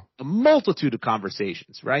multitude of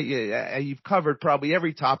conversations, right? You've covered probably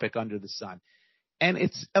every topic under the sun. And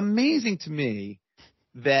it's amazing to me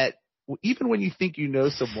that even when you think you know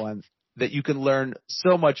someone, that you can learn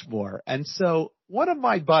so much more. And so one of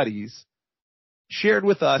my buddies shared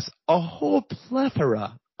with us a whole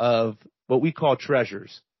plethora of what we call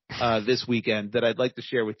treasures this weekend that I'd like to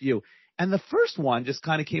share with you. And the first one just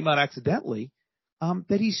kind of came out accidentally,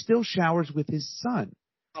 that he still showers with his son.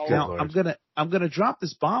 Oh, now Lord. I'm gonna drop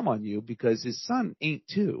this bomb on you because his son ain't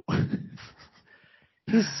 2.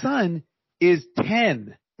 His son is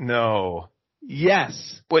 10. No.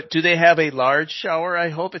 Yes. What, do they have a large shower? I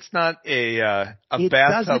hope it's not a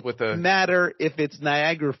bathtub with a. It doesn't matter if it's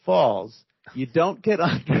Niagara Falls. You don't get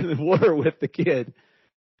under the water with the kid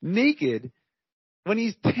naked when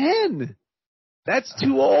he's 10. That's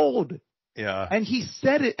too old. Yeah. And he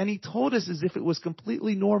said it, and he told us as if it was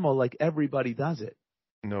completely normal, like everybody does it.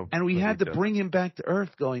 No. And we had to bring him back to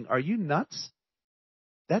earth going, are you nuts?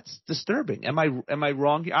 That's disturbing. Am I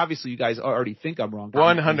wrong here? Obviously, you guys already think I'm wrong.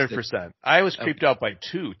 100%. I was creeped out by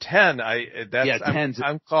 2. 10,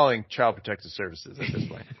 I'm calling Child Protective Services at this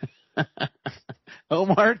point.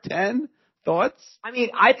 Omar, 10? Thoughts? I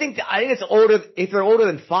mean, I think it's older. If they're older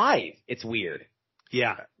than 5, it's weird.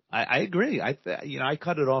 Yeah. I agree. I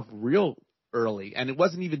cut it off real early, and it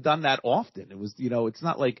wasn't even done that often. It was, it's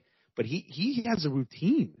not like, but he has a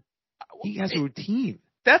routine. He has a routine.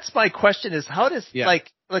 That's my question: is how does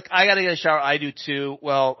like I gotta get a shower? I do too.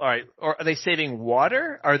 Well, all right. Or are they saving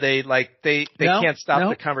water? Are they like they can't stop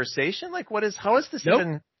the conversation? Like how is this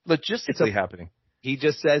even logistically happening? He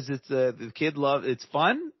just says it's the kid it's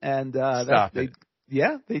fun, and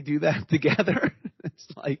they do that together. It's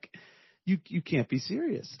like. You can't be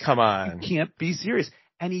serious. Come on. You can't be serious.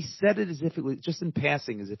 And he said it as if it was just in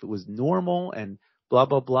passing, as if it was normal and blah,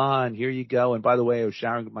 blah, blah. And here you go. And by the way, I was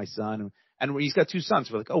showering with my son. And he's got 2 sons.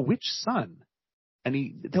 We're like, oh, which son? And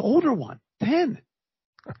the older one, 10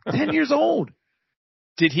 years old.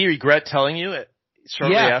 Did he regret telling you it?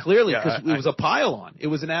 Clearly, because it was a pile-on. It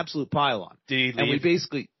was an absolute pile-on. Did he leave? And we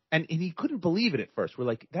basically, and he couldn't believe it at first. We're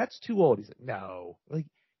like, that's too old. He's like, no. We're like,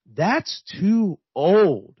 that's too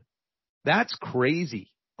old. That's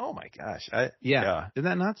crazy. Oh my gosh. Yeah. Isn't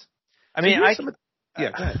that nuts? I mean, go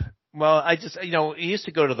ahead. Well, I just, he used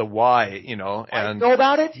to go to the Y, and. Know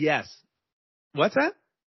about it? Yes. What's that?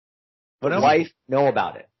 What else? Wife know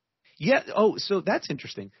about it. Yeah. Oh, so that's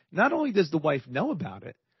interesting. Not only does the wife know about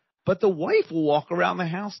it, but the wife will walk around the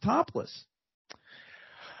house topless.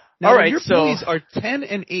 Now, all right. Your boys are 10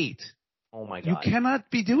 and 8. Oh my God. You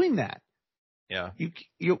cannot be doing that. Yeah.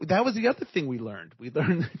 That was the other thing we learned. We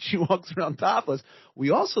learned that she walks around topless. We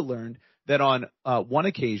also learned that on one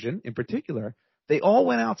occasion in particular, they all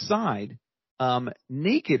went outside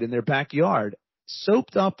naked in their backyard,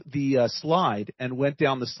 soaped up the slide, and went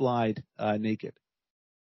down the slide naked.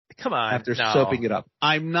 Come on. After soaping it up.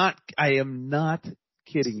 I am not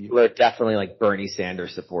kidding you. We're definitely like Bernie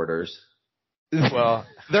Sanders supporters. Well,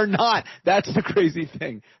 they're not. That's the crazy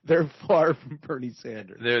thing. They're far from Bernie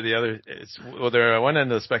Sanders. They're the other. They're on one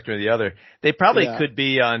end of the spectrum or the other. They probably could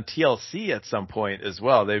be on TLC at some point as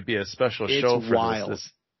well. They'd be a special show for wild. this.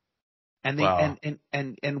 And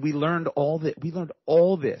we learned all that. We learned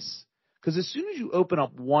all this because as soon as you open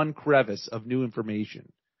up one crevice of new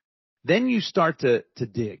information, then you start to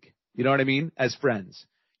dig. You know what I mean? As friends,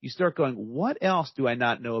 you start going, what else do I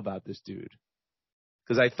not know about this dude?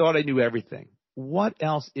 Because I thought I knew everything. What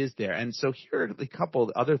else is there? And so here are a couple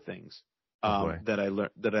of other things that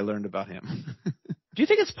I learned about him. Do you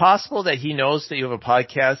think it's possible that he knows that you have a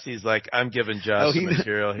podcast? He's like, I'm giving Josh some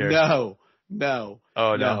material here. No.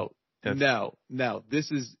 Oh no. No.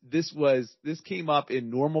 This came up in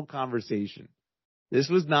normal conversation. This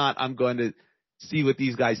was not, I'm going to see what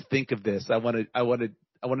these guys think of this. I want to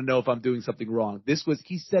know if I'm doing something wrong.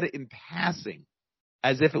 He said it in passing,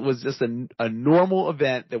 as if it was just a normal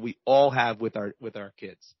event that we all have with our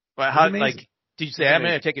kids. But how, like, did you say, I'm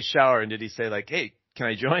going to take a shower, and did he say, like, hey, can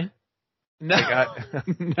I join? No.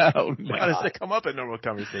 No. How does it come up in normal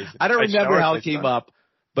conversation? I don't remember how it came up,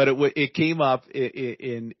 but it came up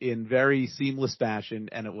in very seamless fashion,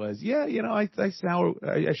 and it was, I shower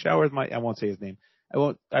with I won't say his name.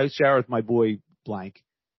 I shower with my boy blank.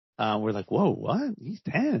 We're like, whoa, what? He's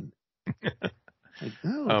 10. Like,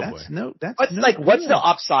 no, what's the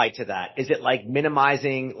upside to that? Is it like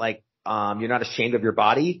minimizing, like, you're not ashamed of your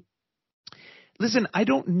body? Listen, I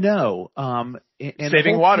don't know.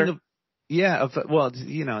 Saving water.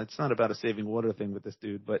 It's not about a saving water thing with this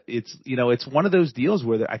dude, but it's one of those deals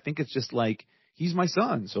where I think it's just like, he's my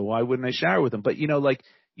son, so why wouldn't I shower with him? But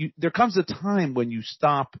there comes a time when you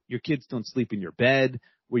stop, your kids don't sleep in your bed,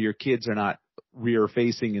 where your kids are not rear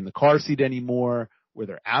facing in the car seat anymore, where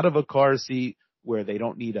they're out of a car seat, where they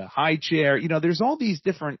don't need a high chair. There's all these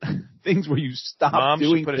different things where you stop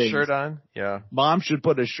doing things. Mom should put a shirt on. Yeah. Mom should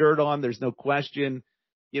put a shirt on. There's no question.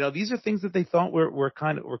 These are things that they thought were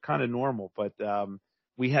kind of normal, but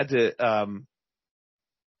we had to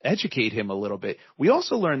educate him a little bit. We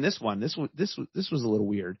also learned this one. This was a little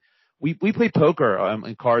weird. We play poker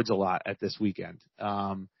and cards a lot at this weekend.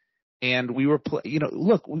 And we were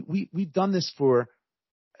we've done this for,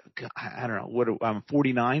 I don't know, I'm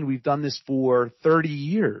 49. We've done this for 30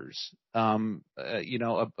 years, about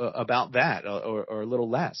that or a little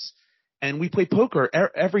less. And we play poker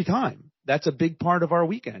every time. That's a big part of our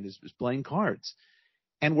weekend is playing cards.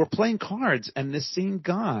 And we're playing cards, and this same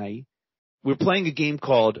guy, we're playing a game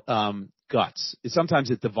called Guts. Sometimes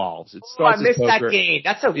it devolves. It starts I missed poker. That game.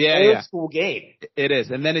 That's an old school game. It is.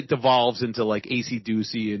 And then it devolves into like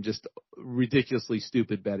AC-doocy and just ridiculously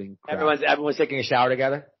stupid betting crap. Everyone's taking a shower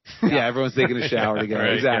together? Yeah, everyone's taking a shower together.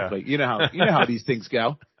 Right, exactly. Yeah. You know how these things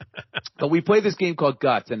go. But we play this game called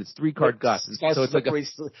Guts, and it's 3-card Guts. And so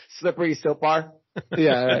it's slippery soap bar.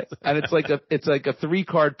 Yeah, right. And it's like a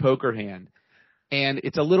 3-card poker hand. And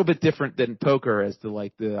it's a little bit different than poker as to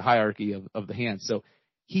like the hierarchy of the hands. So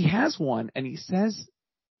he has one, and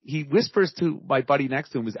he whispers to my buddy next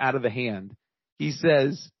to him, who's out of the hand. He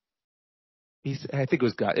says, I think it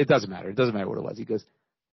was God. It doesn't matter. It doesn't matter what it was.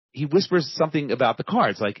 He whispers something about the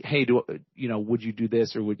cards, like, hey, would you do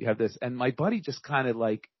this or would you have this? And my buddy just kind of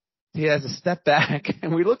like, he has a step back,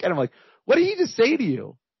 and we look at him like, what did he just say to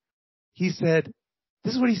you? He said,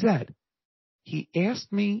 this is what he said. He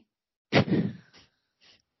asked me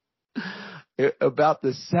about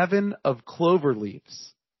the 7 of clover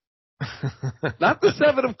leaves. Not the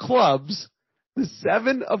 7 of clubs, the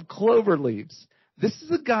 7 of clover leaves. This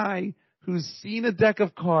is a guy who's seen a deck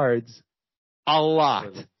of cards a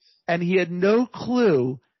lot, and he had no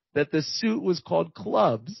clue that the suit was called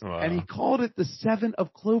clubs, and he called it the 7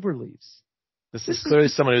 of clover leaves. This is clearly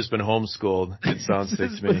someone who's been homeschooled. It sounds like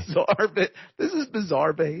to me. This is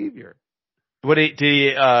bizarre behavior. What did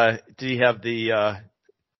he have the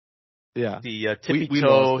tippy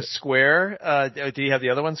toe square? Did he have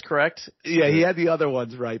the other ones correct? Yeah, he had the other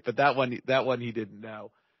ones right, but that one he didn't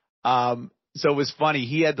know. So it was funny.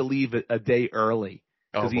 He had to leave a day early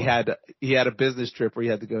because he had a business trip where he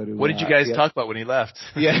had to go to. What did you guys talk about when he left?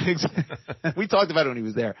 Yeah, exactly. We talked about it when he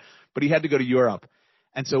was there, but he had to go to Europe.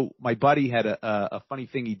 And so my buddy had a funny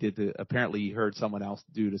thing he did to, apparently he heard someone else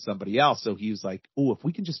do to somebody else. So he was like, oh, if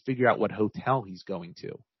we can just figure out what hotel he's going to,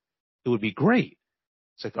 it would be great.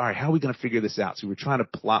 It's like, all right, how are we going to figure this out? So we were trying to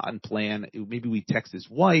plot and plan. Maybe we text his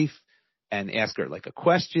wife and ask her like a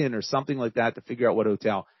question or something like that to figure out what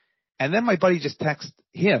hotel. And then my buddy just texts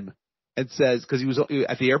him and says, cause he was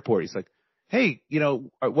at the airport. He's like, hey,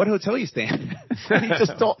 what hotel are you staying at? And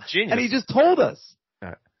he just told us.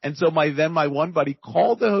 And so my one buddy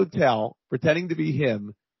called the hotel pretending to be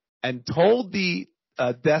him and told the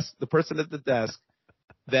the person at the desk,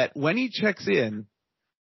 that when he checks in,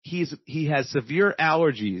 he has severe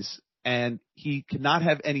allergies and he cannot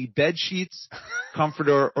have any bed sheets,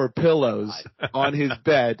 comforter, or pillows on his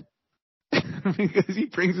bed because he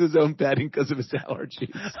brings his own bedding because of his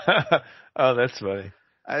allergies. Oh, that's funny.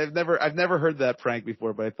 I've never heard that prank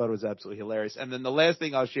before, but I thought it was absolutely hilarious. And then the last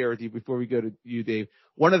thing I'll share with you before we go to you, Dave,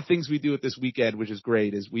 one of the things we do at this weekend, which is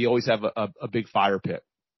great, is we always have a big fire pit.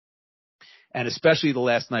 And especially the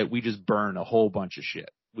last night, we just burn a whole bunch of shit.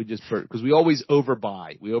 We just burn, because we always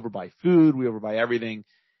overbuy. We overbuy food, we overbuy everything.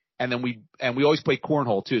 And then we always play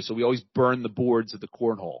cornhole too. So we always burn the boards of the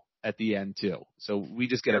cornhole at the end too. So we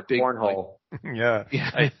just get a big cornhole. Yeah.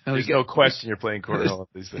 There's no question you're playing cornhole at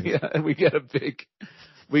these things. Yeah. And we get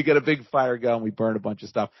a big fire going. We burn a bunch of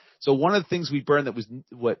stuff. So one of the things we burned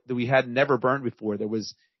that we had never burned before, there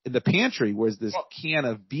was in the pantry was this can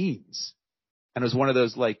of beans. And it was one of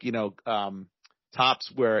those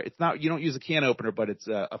tops where it's not, you don't use a can opener, but it's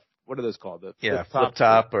what are those called? Flip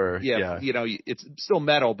top or it's still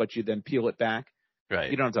metal, but you then peel it back. Right.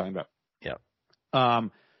 You know what I'm talking about? Yeah.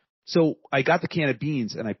 So I got the can of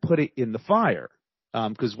beans and I put it in the fire.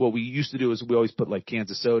 Cause what we used to do is we always put like cans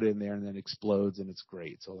of soda in there and then it explodes and it's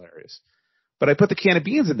great. It's hilarious. But I put the can of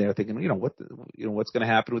beans in there thinking, what's going to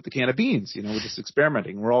happen with the can of beans? We're just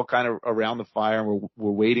experimenting. We're all kind of around the fire and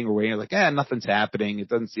we're waiting. Like, nothing's happening. It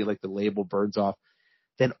doesn't seem like the label burns off.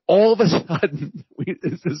 Then all of a sudden,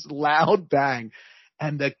 there's this loud bang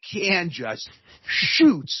and the can just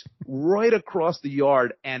shoots right across the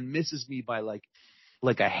yard and misses me by like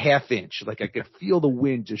a half inch. Like I could feel the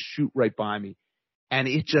wind just shoot right by me. And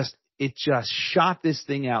it just shot this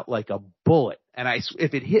thing out like a bullet. And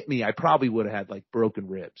if it hit me, I probably would have had like broken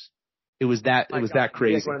ribs. It was that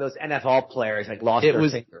crazy. Like one of those NFL players like lost their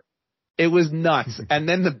finger. It was nuts. And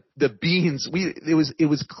then the beans, it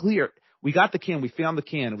was clear. We got the can. We found the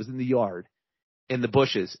can. It was in the yard, in the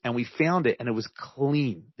bushes, and we found it, and it was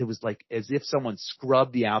clean. It was like as if someone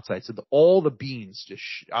scrubbed the outside. So all the beans just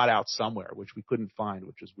shot out somewhere, which we couldn't find,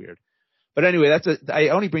 which was weird. But anyway, I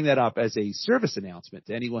only bring that up as a service announcement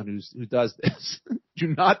to anyone who does this. Do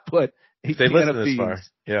not put a can of beans. Far.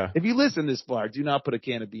 Yeah. If you listen this far, do not put a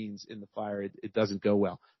can of beans in the fire. It doesn't go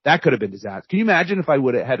well. That could have been disaster. Can you imagine if I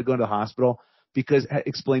would have had to go to the hospital?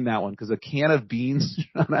 Explain that one, because a can of beans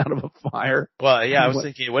shot out of a fire. Well, yeah, I was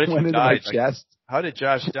thinking, what if you died? Chest? How did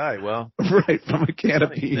Josh die? Well, right, from a can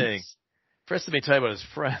of beans. Thing. First, let me tell you about his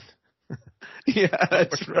friend. Yeah,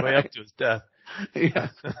 that's right. Way up to his death. Yeah.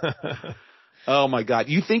 Oh my God.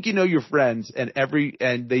 You think you know your friends and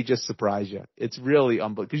they just surprise you. It's really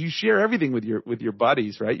unbelievable because you share everything with your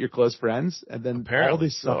buddies, right? Your close friends. And then all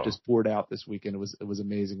this stuff just poured out this weekend. It was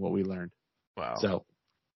amazing what we learned. Wow. So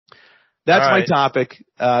that's my topic.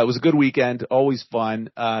 It was a good weekend. Always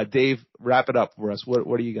fun. Dave, wrap it up for us.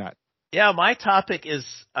 What do you got? Yeah, my topic is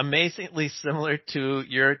amazingly similar to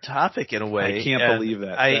your topic in a way. I can't believe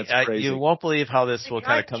that. That's crazy. You won't believe how this will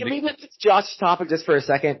kind of come together. Can we look at Josh's topic just for a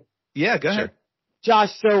second? Yeah, go ahead. Josh,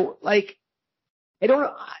 so I'm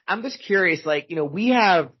just curious, we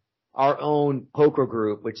have our own poker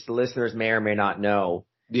group, which the listeners may or may not know.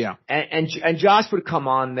 Yeah. And Josh would come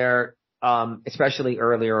on there, especially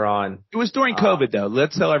earlier on. It was during COVID though.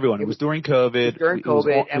 Let's tell everyone. It was during COVID.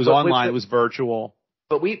 It was online. It was virtual.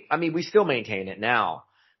 But we still maintain it now.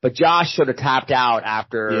 But Josh sort of tapped out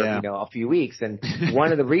after, a few weeks. And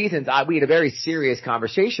one of the reasons we had a very serious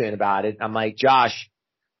conversation about it. I'm like, Josh,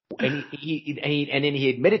 and then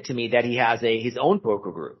he admitted to me that he has his own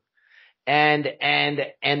poker group. And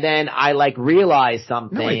then I realized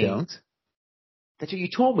something. No, I don't. That's what you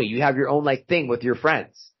told me. You have your own thing with your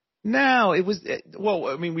friends. No, it was,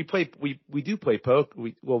 we do play poker.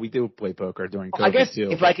 We do play poker during COVID I guess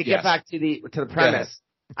too. If I could get back to the premise.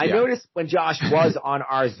 I noticed when Josh was on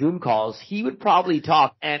our Zoom calls, he would probably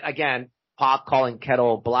talk, and again, pot calling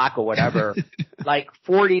kettle black or whatever,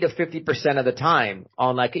 40 to 50% of the time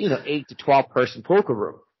on 8 to 12 person poker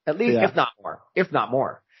room, at least, if not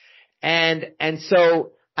more. And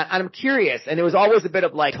so I'm curious, and it was always a bit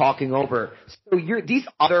of talking over. So these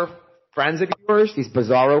other friends of yours, these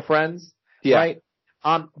bizarro friends, right?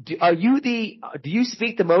 Do you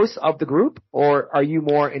speak the most of the group, or are you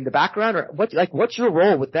more in the background, or what's your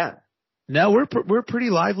role with them? No, we're a pretty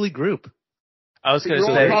lively group. I was going to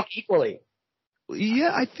say talk equally. Yeah,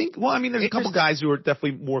 I think. Well, I mean, there's a couple guys who are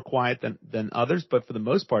definitely more quiet than others, but for the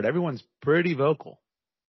most part, everyone's pretty vocal.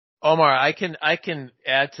 Omar, I can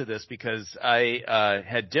add to this because I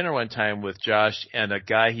had dinner one time with Josh and a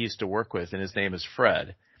guy he used to work with, and his name is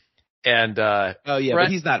Fred. And Brett,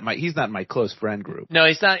 but he's not my close friend group. No,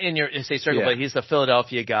 he's not in your say circle, but he's the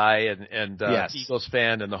Philadelphia guy and Eagles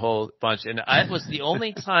fan and the whole bunch. And it was the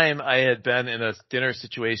only time I had been in a dinner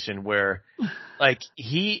situation where, like,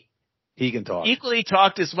 he can talk. Equally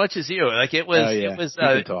talked as much as you. Like it was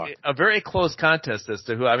a very close contest as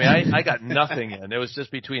to who. I mean, I got nothing in. It was just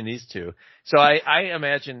between these two. So I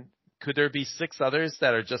imagine. Could there be 6 others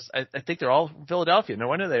that are just, I think they're all from Philadelphia. No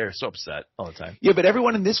wonder they're so upset all the time. Yeah, but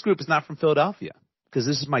everyone in this group is not from Philadelphia because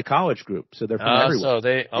this is my college group. So they're from everywhere. So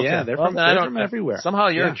they're from everywhere. Somehow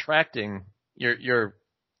you're attracting, your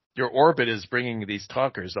orbit is bringing these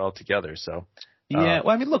talkers all together. So. Yeah.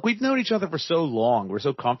 Well, I mean, look, we've known each other for so long. We're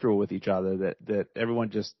so comfortable with each other that everyone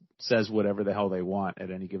just says whatever the hell they want at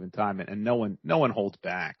any given time. And no one holds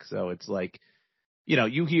back. So it's like,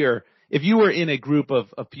 you hear, if you were in a group of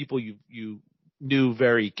people you knew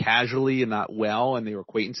very casually and not well, and they were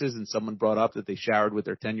acquaintances, and someone brought up that they showered with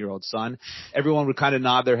their 10-year-old son, everyone would kind of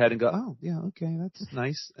nod their head and go, "Oh, yeah, okay, that's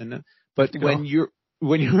nice." And but when you're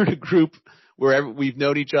in a group where we've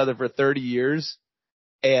known each other for 30 years,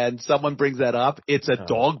 and someone brings that up, it's a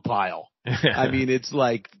dog pile. I mean, it's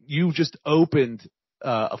like you just opened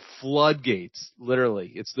a floodgates,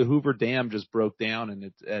 literally. It's the Hoover Dam just broke down,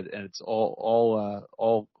 and it's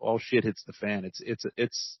all shit hits the fan. It's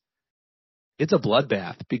a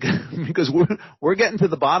bloodbath because we're getting to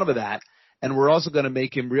the bottom of that, and we're also going to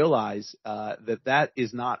make him realize that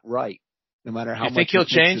is not right. No matter how much. You think he'll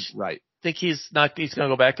change? Right. Think he's going to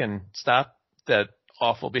go back and stop that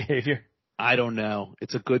awful behavior? I don't know.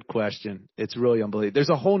 It's a good question. It's really unbelievable. There's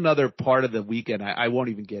a whole nother part of the weekend I won't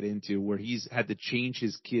even get into where he's had to change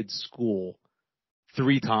his kid's school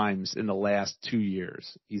 3 times in the last 2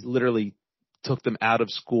 years. He's literally took them out of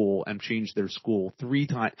school and changed their school 3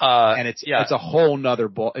 times. And it's a whole nother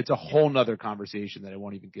it's a whole nother conversation that I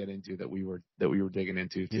won't even get into that we were digging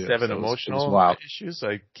into. He's having emotional issues.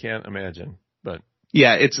 I can't imagine, but.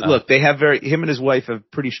 Yeah, look, they have him and his wife have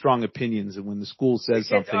pretty strong opinions, and when the school says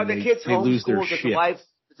something, they lose their shit.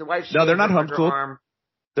 The wife no, they're not homeschooled.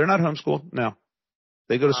 They're not homeschooled. No.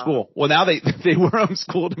 They go to school. Well, now they were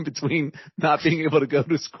homeschooled in between not being able to go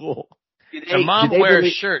to school. The mom wear a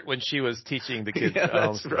shirt when she was teaching the kids. Yeah,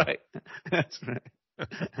 that's right. That's right.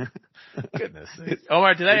 Goodness.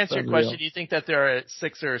 Omar, did I answer your question? Do you think that there are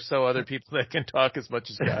 6 or so other people that can talk as much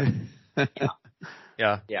as God?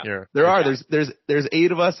 Yeah. There are. There's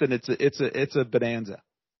 8 of us, and it's a bonanza.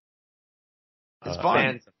 It's fun.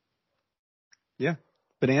 Bonanza. Yeah.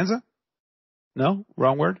 Bonanza? No?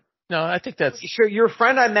 Wrong word? No, I think that's sure. Your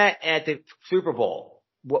friend I met at the Super Bowl.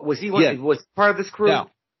 What was he? Was part of this crew? No.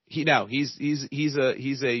 He's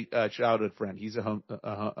a childhood friend. He's a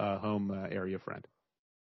home area friend.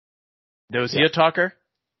 Was he a talker?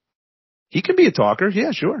 He can be a talker.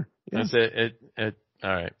 Yeah, sure. Yeah. All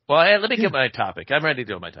right. Well, let me get my topic. I'm ready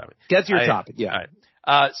to do my topic. Get to your topic. Yeah.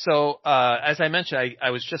 All right. So as I mentioned, I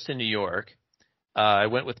was just in New York. I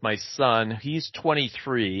went with my son. He's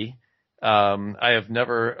 23. I have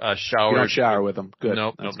never showered. You don't shower with him. Good.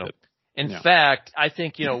 Nope. In fact, I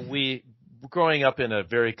think, growing up in a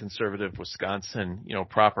very conservative Wisconsin,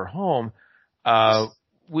 proper home,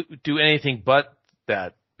 we do anything but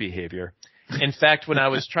that behavior. In fact, when I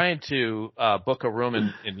was trying to book a room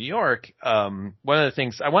in New York, one of the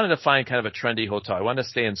things I wanted to find kind of a trendy hotel. I wanted to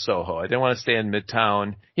stay in Soho. I didn't want to stay in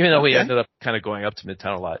Midtown, even though we ended up kind of going up to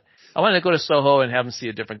Midtown a lot. I wanted to go to Soho and have them see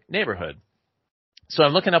a different neighborhood. So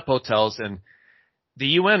I'm looking up hotels, and the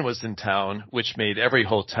UN was in town, which made every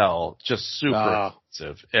hotel just super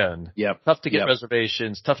expensive and tough to get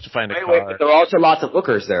reservations, tough to find a car. But there are also lots of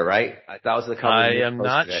hookers there, right? That was the cover. I am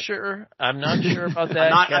not sure. I'm not sure about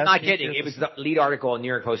that. I'm not kidding. It was the lead article on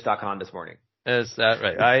NewYorkPost.com this morning. Is that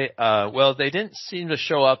right? Well, they didn't seem to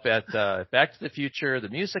show up at Back to the Future, the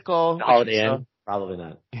musical. Holiday Inn? Probably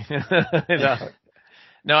not.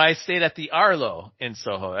 No, I stayed at the Arlo in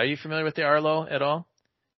Soho. Are you familiar with the Arlo at all?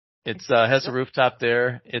 It's has a rooftop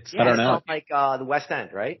there. I don't know. It's like the West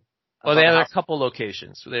End, right? Well, they have a couple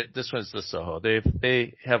locations. This one's the Soho.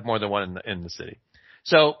 They have more than one in the city.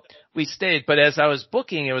 So we stayed, but as I was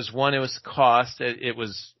booking, it was cost. It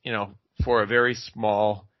was, for a very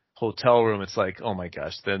small hotel room, it's like, oh my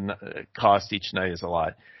gosh, the cost each night is a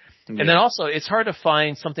lot. Yeah. And then also, it's hard to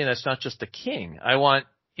find something that's not just a king. I want,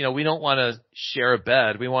 we don't want to share a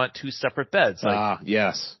bed. We want 2 separate beds.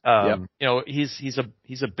 Yes. He's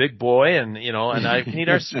a big boy, and and I need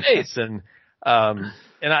our space, and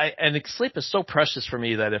sleep is so precious for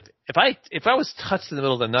me that if I was touched in the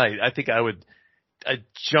middle of the night, I think I'd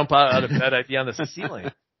jump out of bed. I'd be on the ceiling.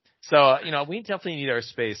 So we definitely need our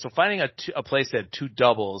space. So finding a place that had 2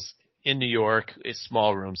 doubles in New York,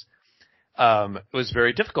 small rooms. it was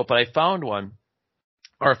very difficult. But I found one,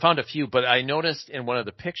 or I found a few. But I noticed in one of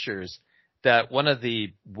the pictures that one of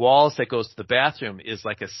the walls that goes to the bathroom is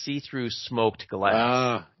like a see-through smoked glass.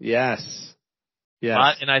 Ah, yes.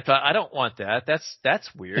 Yes. And I thought, I don't want that. That's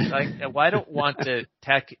weird. Well, I don't want to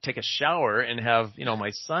take a shower and have,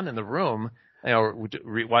 my son in the room,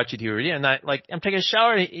 watch TV, and I'm taking a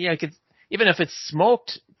shower. I could, even if it's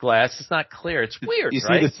smoked glass, it's not clear. It's weird. You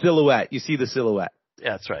see the silhouette.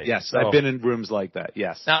 Yeah, that's right. Yes, so, I've been in rooms like that.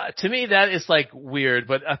 Yes. Now, to me, that is weird,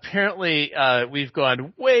 but apparently we've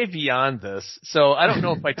gone way beyond this. So I don't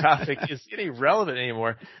know if my topic is any relevant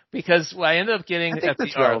anymore, because what I ended up getting at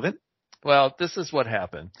the relevant. Well, this is what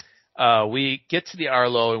happened. We get to the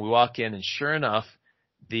Arlo and we walk in, and sure enough,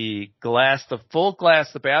 the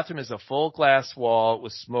bathroom is a full glass wall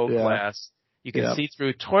with smoked glass. You can see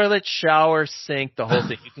through toilet, shower, sink, the whole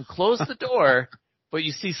thing. You can close the door, but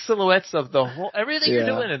you see silhouettes of everything you're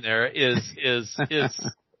doing in there is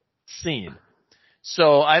seen.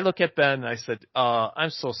 So I look at Ben and I said,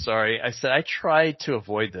 I'm so sorry. I said, I tried to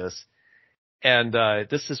avoid this. And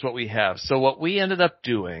this is what we have. So what we ended up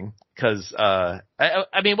doing, because I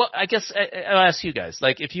guess I'll ask you guys.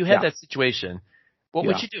 If you had that situation, what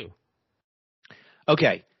would you do?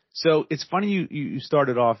 Okay, so it's funny you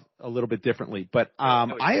started off a little bit differently, but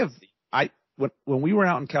when we were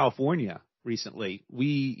out in California recently,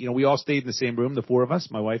 we all stayed in the same room, the four of us,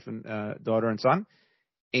 my wife and daughter and son,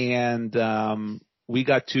 and we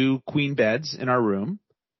got 2 queen beds in our room,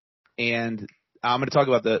 and I'm going to talk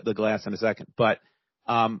about the glass in a second, but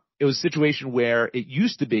it was a situation where it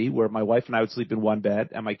used to be where my wife and I would sleep in one bed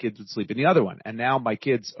and my kids would sleep in the other one. And now my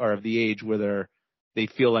kids are of the age where they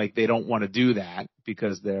feel like they don't want to do that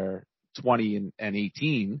because they're 20 and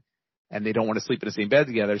 18 and they don't want to sleep in the same bed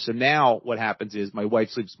together. So now what happens is my wife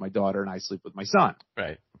sleeps with my daughter and I sleep with my son.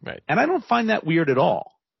 Right. And I don't find that weird at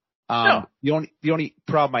all. No. The only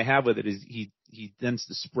problem I have with it is he tends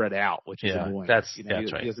to spread out, which is annoying. That's he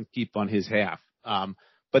right. doesn't keep on his half.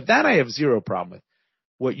 But that I have zero problem with.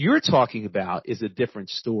 What you're talking about is a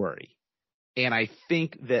different story. And I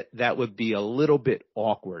think that would be a little bit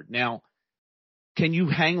awkward. Now, can you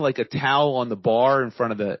hang like a towel on the bar in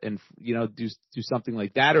front of do something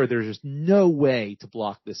like that, or there's just no way to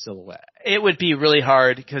block the silhouette? It would be really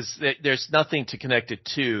hard because there's nothing to connect it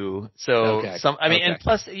to. So and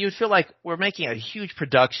plus you'd feel like we're making a huge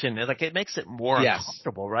production, and it makes it more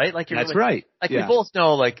uncomfortable, right? That's right. We both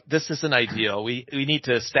know this isn't ideal. We need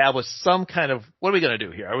to establish some kind of, what are we going to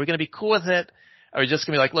do here? Are we going to be cool with it? Are we just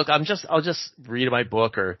going to be look, I'll just read my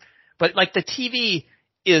book, but the TV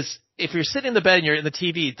is, if you're sitting in the bed and you're in the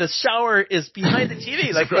TV, the shower is behind the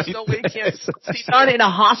TV. There's no way you can't see. Not in a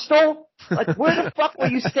hostel? Where the fuck were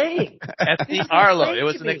you staying? At the Arlo. It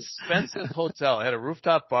was an expensive hotel. It had a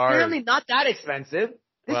rooftop bar. Apparently not that expensive.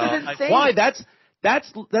 This is insane. Why? That's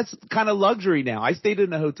kind of luxury now. I stayed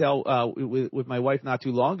in a hotel with my wife not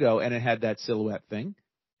too long ago, and it had that silhouette thing.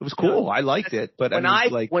 It was cool. I liked it. But when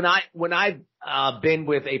I've been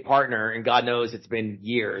with a partner, and God knows it's been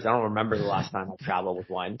years. I don't remember the last time I traveled with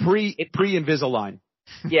one. Pre Invisalign.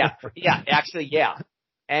 Yeah, actually, yeah.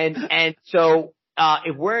 And so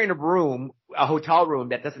if we're in a hotel room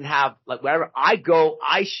that doesn't have whatever, I don't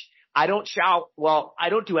shower. Well, I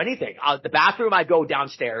don't do anything. The bathroom, I go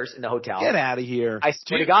downstairs in the hotel. Get out of here! I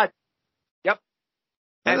swear to God. Yep.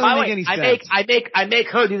 That doesn't make any sense. I make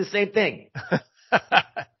her do the same thing.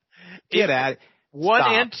 Get at it. 1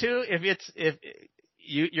 and 2, if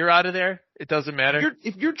you're out of there, it doesn't matter.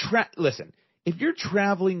 If you're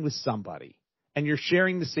traveling with somebody and you're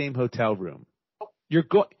sharing the same hotel room,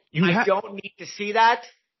 I don't need to see that.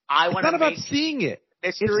 It's not about seeing it.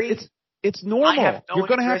 It's normal. You're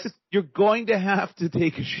going to have to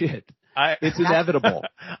take a shit. It's inevitable.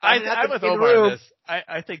 I'm with Omar on this.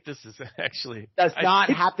 I think this is actually does not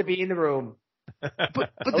have to be in the room.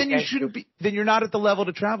 But then you shouldn't be. Then you're not at the level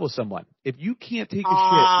to travel with someone. If you can't take a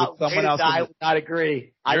shit with someone else, I would not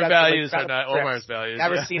agree. Your values are not Omar's values.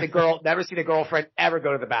 Never seen a girlfriend ever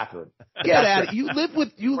go to the bathroom. Get at it. You live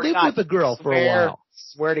with a girl for a while.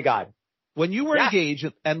 Swear to God. When you were engaged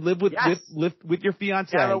and lived with your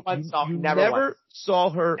fiance, you never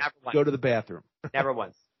saw her go to the bathroom. Never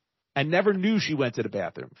once. And never knew she went to the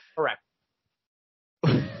bathroom. Correct.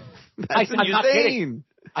 That's insane.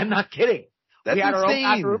 I'm not kidding. That's we had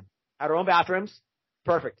insane. Our own bathrooms.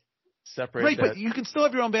 Perfect. Separate. Right, but you can still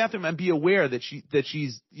have your own bathroom and be aware that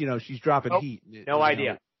she's dropping heat. No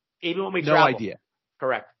idea. Even when we travel. No idea.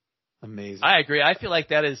 Correct. Amazing. I agree. I feel like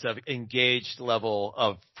that is an engaged level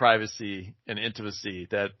of privacy and intimacy.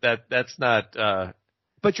 That's not.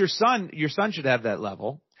 But your son should have that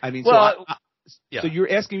level. I mean, So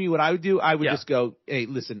you're asking me what I would do? I would just go, hey,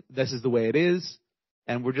 listen, this is the way it is,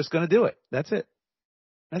 and we're just going to do it. That's it.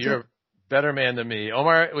 You're a better man than me.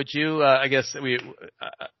 Omar, would you, I guess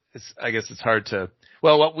it's hard to,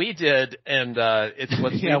 well, what we did, and it's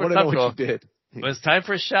what we were comfortable. What you did. When it was time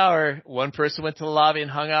for a shower, one person went to the lobby and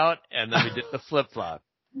hung out, and then we did the flip-flop.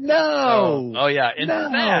 No. Oh yeah.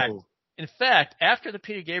 In fact, after the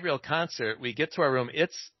Peter Gabriel concert, we get to our room.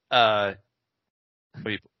 It's what are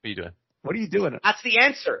you doing? What are you doing? That's the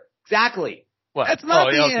answer. Exactly. What? That's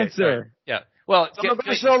not the answer. Right. Yeah. Well, I'm going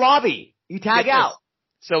to the lobby. You tag out.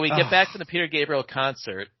 So we get back from the Peter Gabriel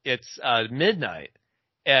concert. It's midnight,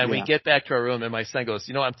 and we get back to our room, and my son goes,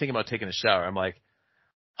 I'm thinking about taking a shower. I'm like,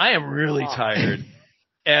 I am really tired.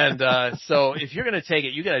 And so if you're going to take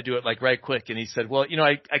it, you got to do it like right quick. And he said, well,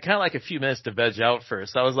 I kind of like a few minutes to veg out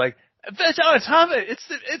first. I was like, veg out, Tom,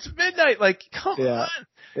 it's midnight. Like, come on.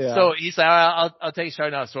 Yeah. So he said, I'll take a shower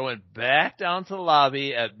now. So I went back down to the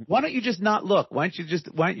lobby. Why don't you just not look? Why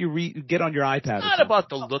don't you get on your iPad? It's not about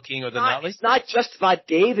the looking or the not. It's not just about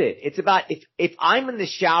David. It's about if I'm in the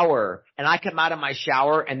shower and I come out of my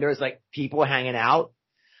shower and there's like people hanging out,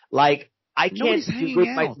 like, I can't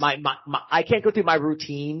I can't go through my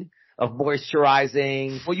routine of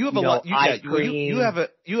moisturizing. Well, you have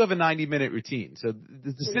you have a 90-minute routine. So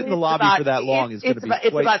to sit in the lobby for that long is going to be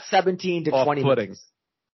it's about 17 to 20 minutes.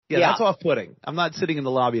 Yeah, that's off-putting. I'm not sitting in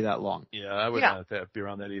the lobby that long. Yeah, I wouldn't be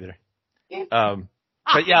around that either.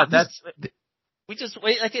 But yeah, we just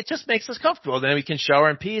wait. Like, it just makes us comfortable. Then we can shower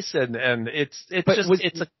in peace, and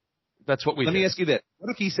that's what we Let me ask you this. What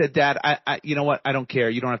if he said, Dad, you know what? I don't care.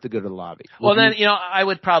 You don't have to go to the lobby. Well, then, I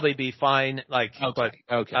would probably be fine. Like, okay.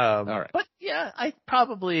 All right. But yeah, I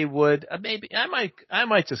probably would. Maybe I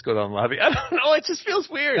might just go down the lobby. I don't know. It just feels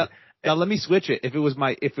weird. Now let me switch it. If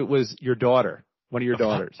it was your daughter, one of your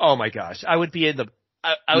daughters. Oh my gosh. I would be in the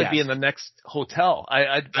next hotel.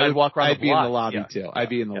 I'd walk around the block. I'd be in the lobby too. I'd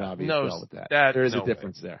be in the lobby as well with that. There is a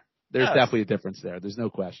difference there. There's definitely a difference there. There's no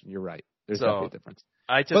question. You're right. There's definitely a difference.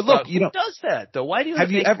 But look, who does that though? Why do you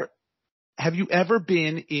have you ever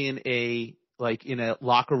been in a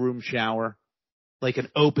locker room shower, like an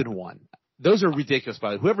open one? Those are ridiculous,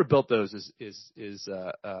 by the way. Whoever built those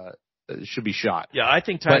should be shot. Yeah, I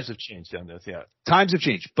think times have changed on this. Yeah, times have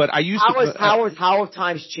changed. But I used how have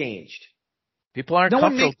times changed? People aren't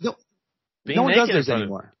comfortable. No one does those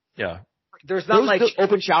anymore. Yeah, there's not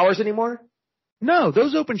open showers anymore. No,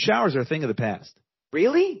 those open showers are a thing of the past.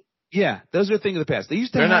 Really? Yeah, those are a thing of the past. They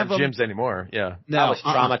used to They're have not gyms anymore. Yeah. No, that was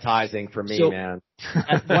traumatizing for me, man.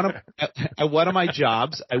 At one of my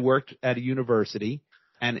jobs, I worked at a university,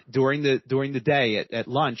 and during the day at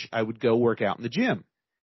lunch, I would go work out in the gym,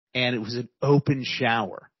 and it was an open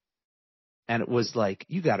shower, and it was like,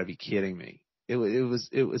 you got to be kidding me. It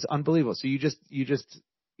was unbelievable. So you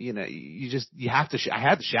have to. I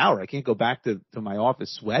had to shower. I can't go back to my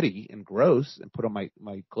office sweaty and gross and put on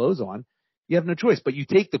my clothes on. You have no choice, but you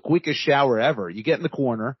take the quickest shower ever. You get in the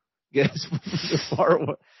corner, get as far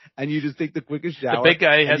away, and you just take the quickest shower. The big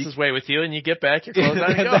guy has his way with you, and you get back, your clothes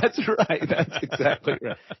on and go. That's right. That's exactly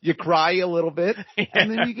right. You cry a little bit,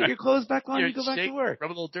 and then you get your clothes back on, and you go back to work. Rub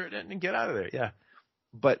a little dirt in it and get out of there. Yeah.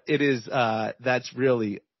 But it is, that's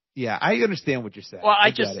really, yeah, I understand what you're saying. Well,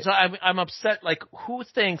 I'm upset. Like, who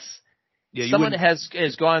thinks someone has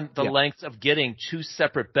gone the length of getting two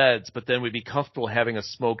separate beds, but then would be comfortable having a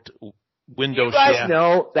smoked window. You guys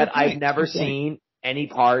know that I've never seen any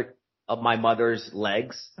part of my mother's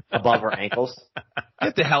legs above her ankles.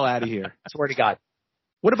 Get the hell out of here. I swear to God.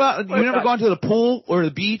 What about, you never gone to the pool or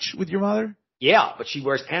the beach with your mother? Yeah, but she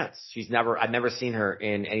wears pants. I've never seen her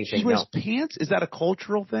in anything. She wears pants? Is that a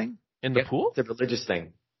cultural thing? In the pool? It's a religious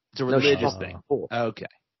thing. It's a religious thing. Okay.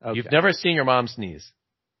 You've never seen your mom's knees.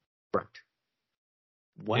 Correct.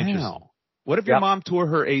 Wow. What if your mom tore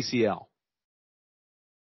her ACL?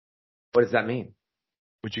 What does that mean?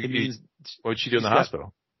 What would she do in the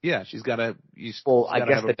hospital? She's got to. I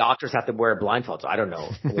guess the doctors have to wear blindfolds. I don't know.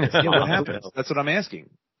 What happens? That's what I'm asking.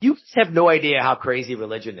 You have no idea how crazy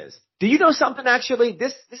religion is. Do you know something? Actually,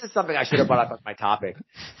 this is something I should have brought up as my topic.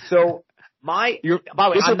 So this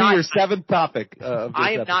will be your seventh topic.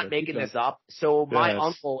 I am not making this up. So my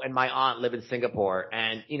uncle and my aunt live in Singapore,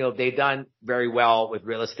 and they've done very well with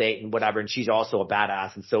real estate and whatever. And she's also a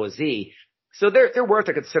badass, and so is he. So they're worth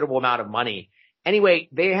a considerable amount of money. Anyway,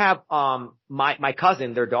 they have my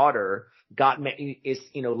cousin, their daughter, is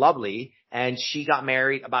lovely, and she got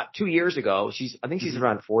married about 2 years ago. I think she's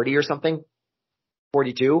around 40 or something,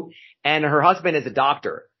 42, and her husband is a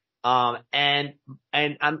doctor. And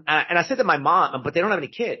I said to my mom, but they don't have any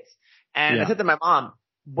kids. And I said to my mom,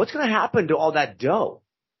 what's going to happen to all that dough?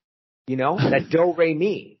 That dough re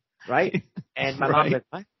mi. right? And my mom said,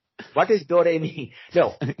 what does Dore mean?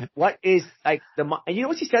 No, what is like and you know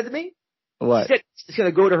what she said to me? What? She said she's going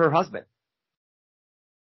to go to her husband.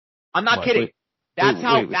 I'm not kidding. That's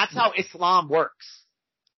how Islam works.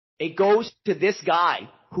 It goes to this guy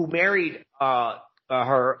who married her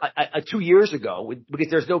 2 years ago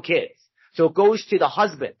because there's no kids. So it goes to the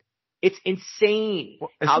husband. It's insane.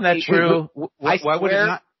 Isn't that true? Why would it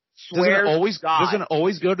not? Doesn't it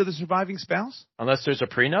always go to the surviving spouse? Unless there's a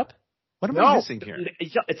prenup? What am I missing here?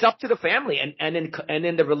 It's up to the family. And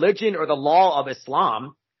in the religion or the law of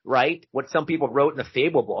Islam, right, what some people wrote in the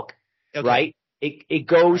fable book, right, it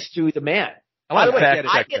goes to the man. By the way,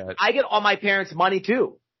 I get all my parents' money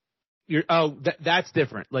too. That's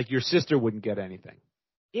different. Like your sister wouldn't get anything.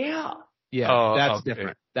 Yeah. Yeah, that's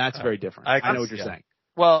different. That's very different. I know what you're saying.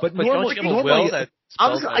 Well, but normally, you know what I'm going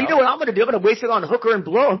to do? I'm going to waste it on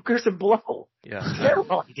hookers and blow. Yeah.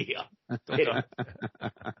 Terrible idea.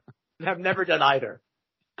 I've never done either.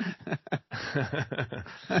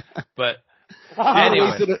 But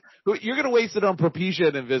anyway, you're going to waste it on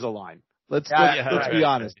Propecia and Invisalign. Let's be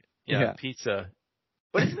honest. Yeah, pizza.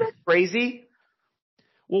 But isn't that crazy?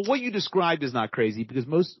 Well, what you described is not crazy because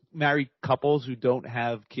most married couples who don't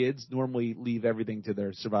have kids normally leave everything to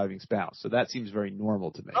their surviving spouse. So that seems very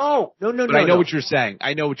normal to me. Oh, no. But I know what you're saying.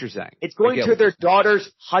 It's going to their daughter's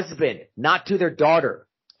husband, not to their daughter.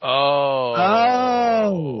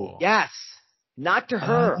 Oh. Yes. Not to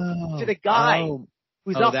her. To the guy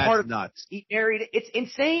who's not part of nuts. He married. It's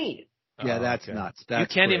insane. Yeah, that's nuts. That's you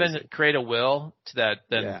can't crazy. even create a will to that.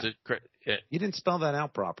 You didn't spell that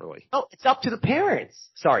out properly. No, it's up to the parents.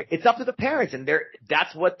 Sorry, it's up to the parents, and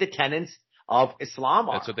that's what the tenets of Islam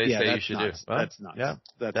are. That's what they say you should do. Well, that's nuts. Yeah,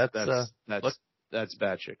 that's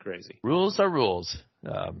batshit crazy. Rules are rules.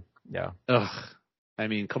 Yeah. Ugh. I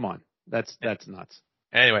mean, come on. That's nuts.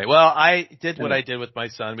 Anyway, well, I did what I did with my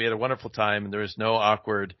son. We had a wonderful time, and there was no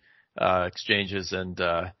awkward exchanges, and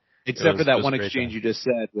except for that one exchange you just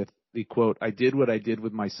said with the quote, "I did what I did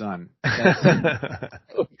with my son,"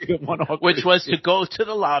 which was to go to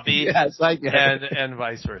the lobby, yes, and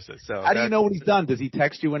vice versa. So how do you know when he's done? Does he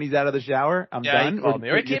text you when he's out of the shower? I'm done. He called me.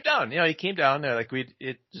 Or he came down. He came down there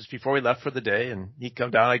just before we left for the day, and he'd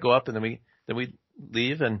come down. I go up, and then we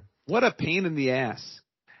leave. And what a pain in the ass!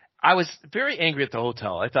 I was very angry at the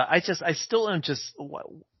hotel. I thought I still am just. Did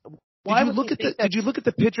you look at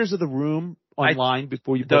the pictures of the room online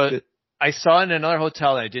before you booked it? I saw it in another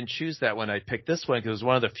hotel, and I didn't choose that one. I picked this one because it was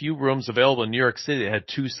one of the few rooms available in New York City that had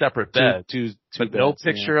two separate beds, but no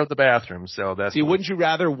picture of the bathroom. So that's. See, wouldn't you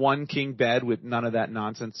rather one king bed with none of that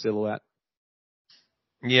nonsense silhouette?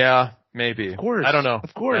 Yeah, maybe. Of course. I don't know.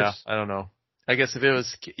 Of course. Yeah, I don't know. I guess if it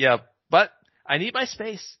was, but I need my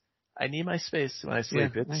space. I need my space when I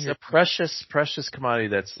sleep. Yeah, it's a precious, precious commodity,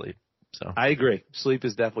 that sleep. So I agree. Sleep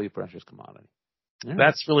is definitely a precious commodity. Yeah.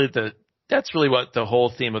 That's really what the whole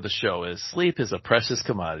theme of the show is. Sleep is a precious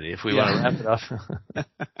commodity. If we want to wrap it up.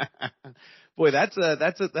 Boy, that's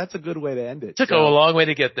a good way to end it. Took a long way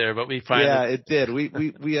to get there, but we finally. Yeah, it did.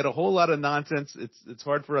 We had a whole lot of nonsense. It's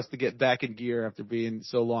hard for us to get back in gear after being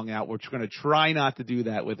so long out. We're going to try not to do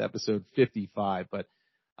that with episode 55, but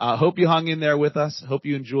hope you hung in there with us. Hope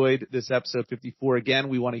you enjoyed this episode 54. Again,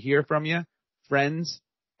 we want to hear from you.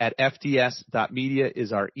 friends@fts.media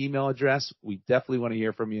is our email address. We definitely want to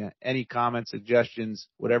hear from you. Any comments, suggestions,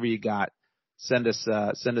 whatever you got, send us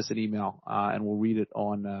an email, and we'll read it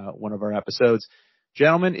on one of our episodes.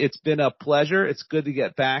 Gentlemen, it's been a pleasure. It's good to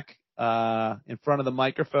get back in front of the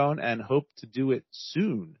microphone, and hope to do it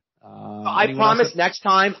soon. I promise next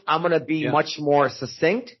time I'm going to be much more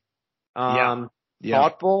succinct,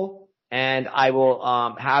 thoughtful, and I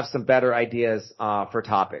will have some better ideas for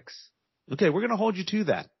topics. Okay, we're going to hold you to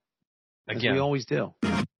that, as we always do.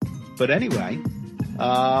 But anyway,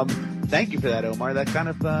 thank you for that, Omar. That kind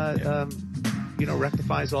of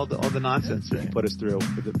rectifies all the nonsense that you put us through.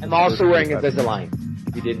 I'm also wearing Invisalign,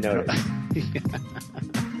 if you didn't notice.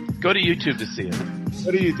 Go to YouTube to see it.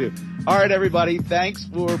 Go to YouTube. All right, everybody. Thanks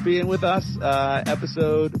for being with us.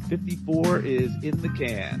 Episode 54 is in the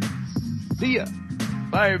can. See ya.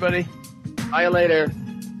 Bye, everybody. Bye later.